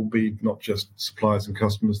 that will be not just suppliers and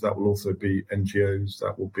customers, that will also be NGOs,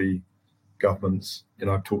 that will be governments. You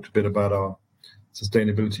know, I've talked a bit about our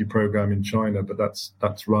sustainability program in China, but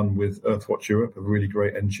that's run with Earthwatch Europe, a really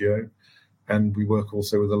great NGO. And we work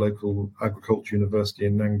also with a local agriculture university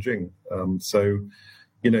in Nanjing. So,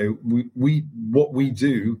 you know, what we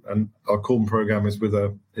do, and our corn program is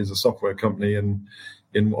a software company on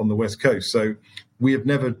the West Coast. So we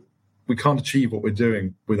can't achieve what we're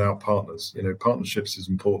doing without partners. You know, partnerships is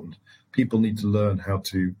important. People need to learn how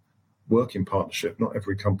to work in partnership. Not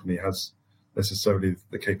every company has necessarily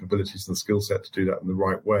the capabilities and the skill set to do that in the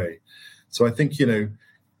right way. So I think, you know,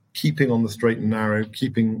 keeping on the straight and narrow,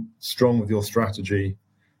 keeping strong with your strategy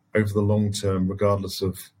over the long term, regardless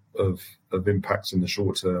of impacts in the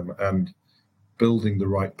short term, and building the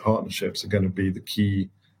right partnerships are going to be the key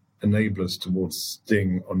enablers towards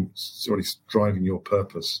staying on, sort of driving your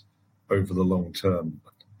purpose over the long term,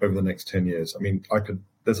 over the next 10 years. I mean,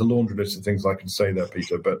 there's a laundry list of things I could say there,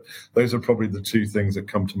 Peter, but those are probably the two things that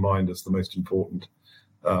come to mind as the most important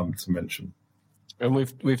to mention. And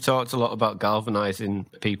we've talked a lot about galvanizing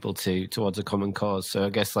people towards a common cause. So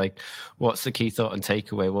I guess, like, what's the key thought and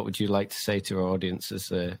takeaway? What would you like to say to our audience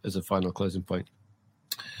as a final closing point?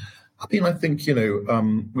 I mean, I think, you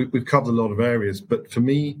know, we've covered a lot of areas, but for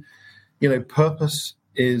me, you know, purpose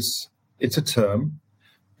it's a term,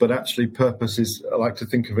 but actually purpose is, I like to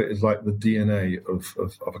think of it as like the DNA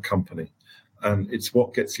of a company. And it's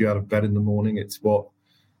what gets you out of bed in the morning. It's what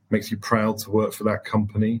makes you proud to work for that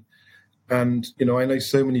company. And, you know, I know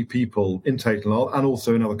so many people in Tate & Lyle, and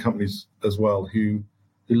also in other companies as well, who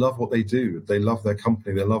love what they do. They love their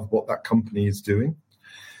company. They love what that company is doing.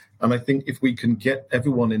 And I think if we can get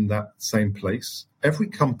everyone in that same place, every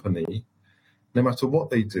company, no matter what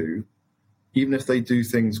they do, even if they do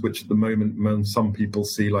things which at the moment some people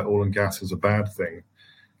see like oil and gas as a bad thing,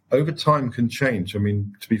 over time can change. I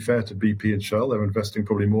mean, to be fair to BP and Shell, they're investing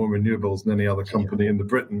probably more in renewables than any other company in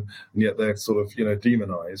Britain, and yet they're sort of, you know,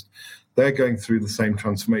 demonized. They're going through the same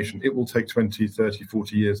transformation. It will take 20, 30,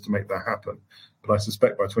 40 years to make that happen. But I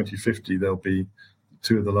suspect by 2050, there'll be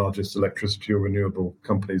two of the largest electricity or renewable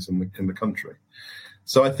companies in the country.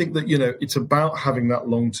 So I think that, you know, it's about having that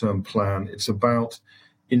long-term plan. It's about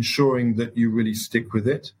ensuring that you really stick with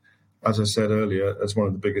it, as I said earlier, as one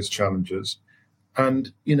of the biggest challenges.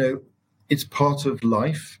 And, you know, it's part of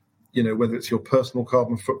life, you know, whether it's your personal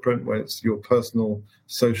carbon footprint, whether it's your personal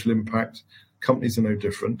social impact, companies are no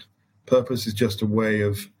different. Purpose is just a way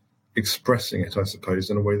of expressing it, I suppose,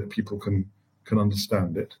 in a way that people can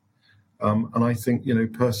understand it. And I think, you know,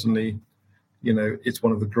 personally, it's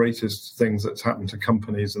one of the greatest things that's happened to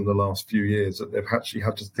companies in the last few years, that they've actually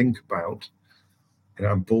had to think about,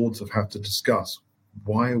 and boards have had to discuss,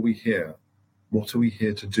 why are we here? What are we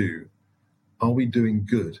here to do? Are we doing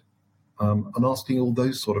good? And asking all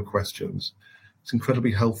those sort of questions. It's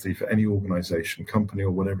incredibly healthy for any organization, company,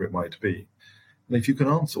 or whatever it might be. And if you can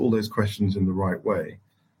answer all those questions in the right way,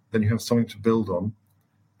 then you have something to build on.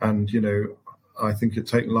 And, I think at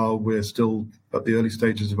Tate & Lyle, we're still at the early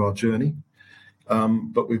stages of our journey.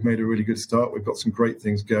 But we've made a really good start. We've got some great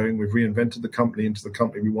things going. We've reinvented the company into the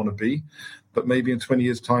company we want to be. But maybe in 20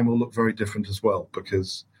 years' time, we'll look very different as well,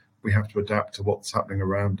 because we have to adapt to what's happening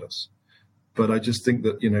around us. But I just think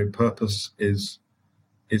that, purpose is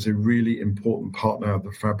a really important part now of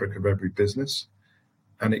the fabric of every business.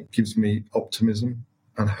 And it gives me optimism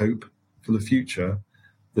and hope for the future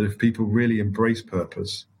that if people really embrace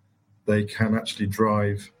purpose, they can actually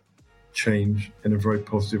drive change in a very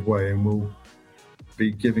positive way, and will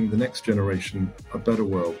be giving the next generation a better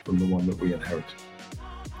world than the one that we inherit.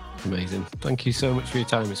 Amazing. Thank you so much for your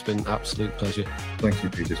time. It's been an absolute pleasure. Thank you,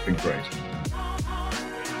 Peter. It's been great.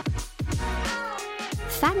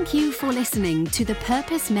 Thank you for listening to the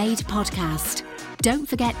Purpose Made podcast. Don't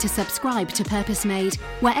forget to subscribe to Purpose Made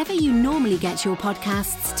wherever you normally get your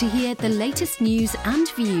podcasts to hear the latest news and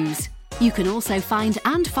views. You can also find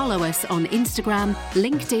and follow us on Instagram,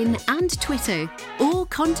 LinkedIn and Twitter, or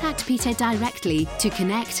contact Peter directly to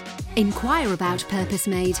connect, inquire about Purpose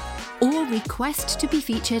Made, or request to be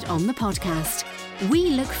featured on the podcast.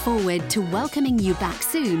 We look forward to welcoming you back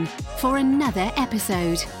soon for another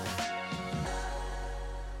episode.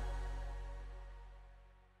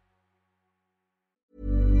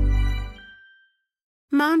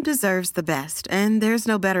 Mom deserves the best, and there's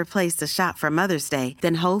no better place to shop for Mother's Day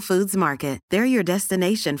than Whole Foods Market. They're your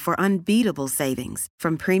destination for unbeatable savings,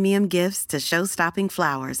 from premium gifts to show-stopping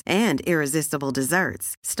flowers and irresistible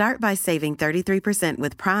desserts. Start by saving 33%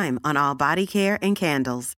 with Prime on all body care and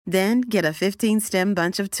candles. Then get a 15-stem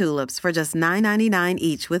bunch of tulips for just $9.99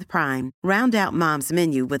 each with Prime. Round out Mom's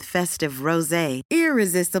menu with festive rosé,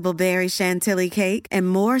 irresistible berry chantilly cake, and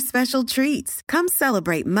more special treats. Come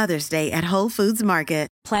celebrate Mother's Day at Whole Foods Market.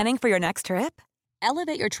 Planning for your next trip?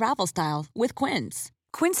 Elevate your travel style with Quince.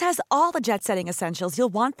 Quince has all the jet-setting essentials you'll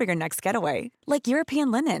want for your next getaway, like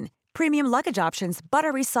European linen, premium luggage options,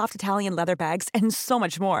 buttery soft Italian leather bags, and so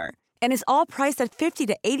much more. And is all priced at 50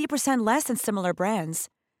 to 80% less than similar brands.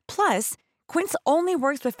 Plus, Quince only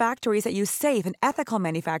works with factories that use safe and ethical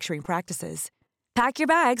manufacturing practices. Pack your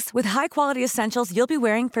bags with high-quality essentials you'll be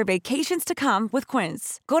wearing for vacations to come with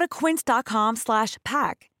Quince. Go to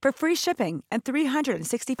quince.com/pack for free shipping and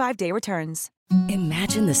 365-day returns.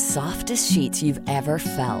 Imagine the softest sheets you've ever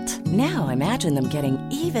felt. Now imagine them getting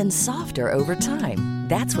even softer over time.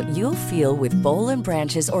 That's what you'll feel with Boll &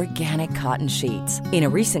 Branch's organic cotton sheets. In a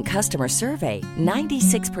recent customer survey,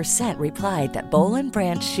 96% replied that Boll &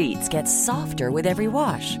 Branch sheets get softer with every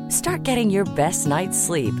wash. Start getting your best night's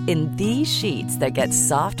sleep in these sheets that get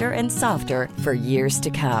softer and softer for years to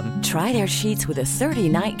come. Try their sheets with a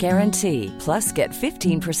 30-night guarantee. Plus, get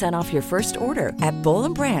 15% off your first order at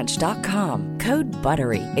bollandbranch.com. Code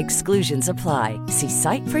BUTTERY. Exclusions apply. See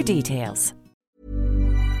site for details.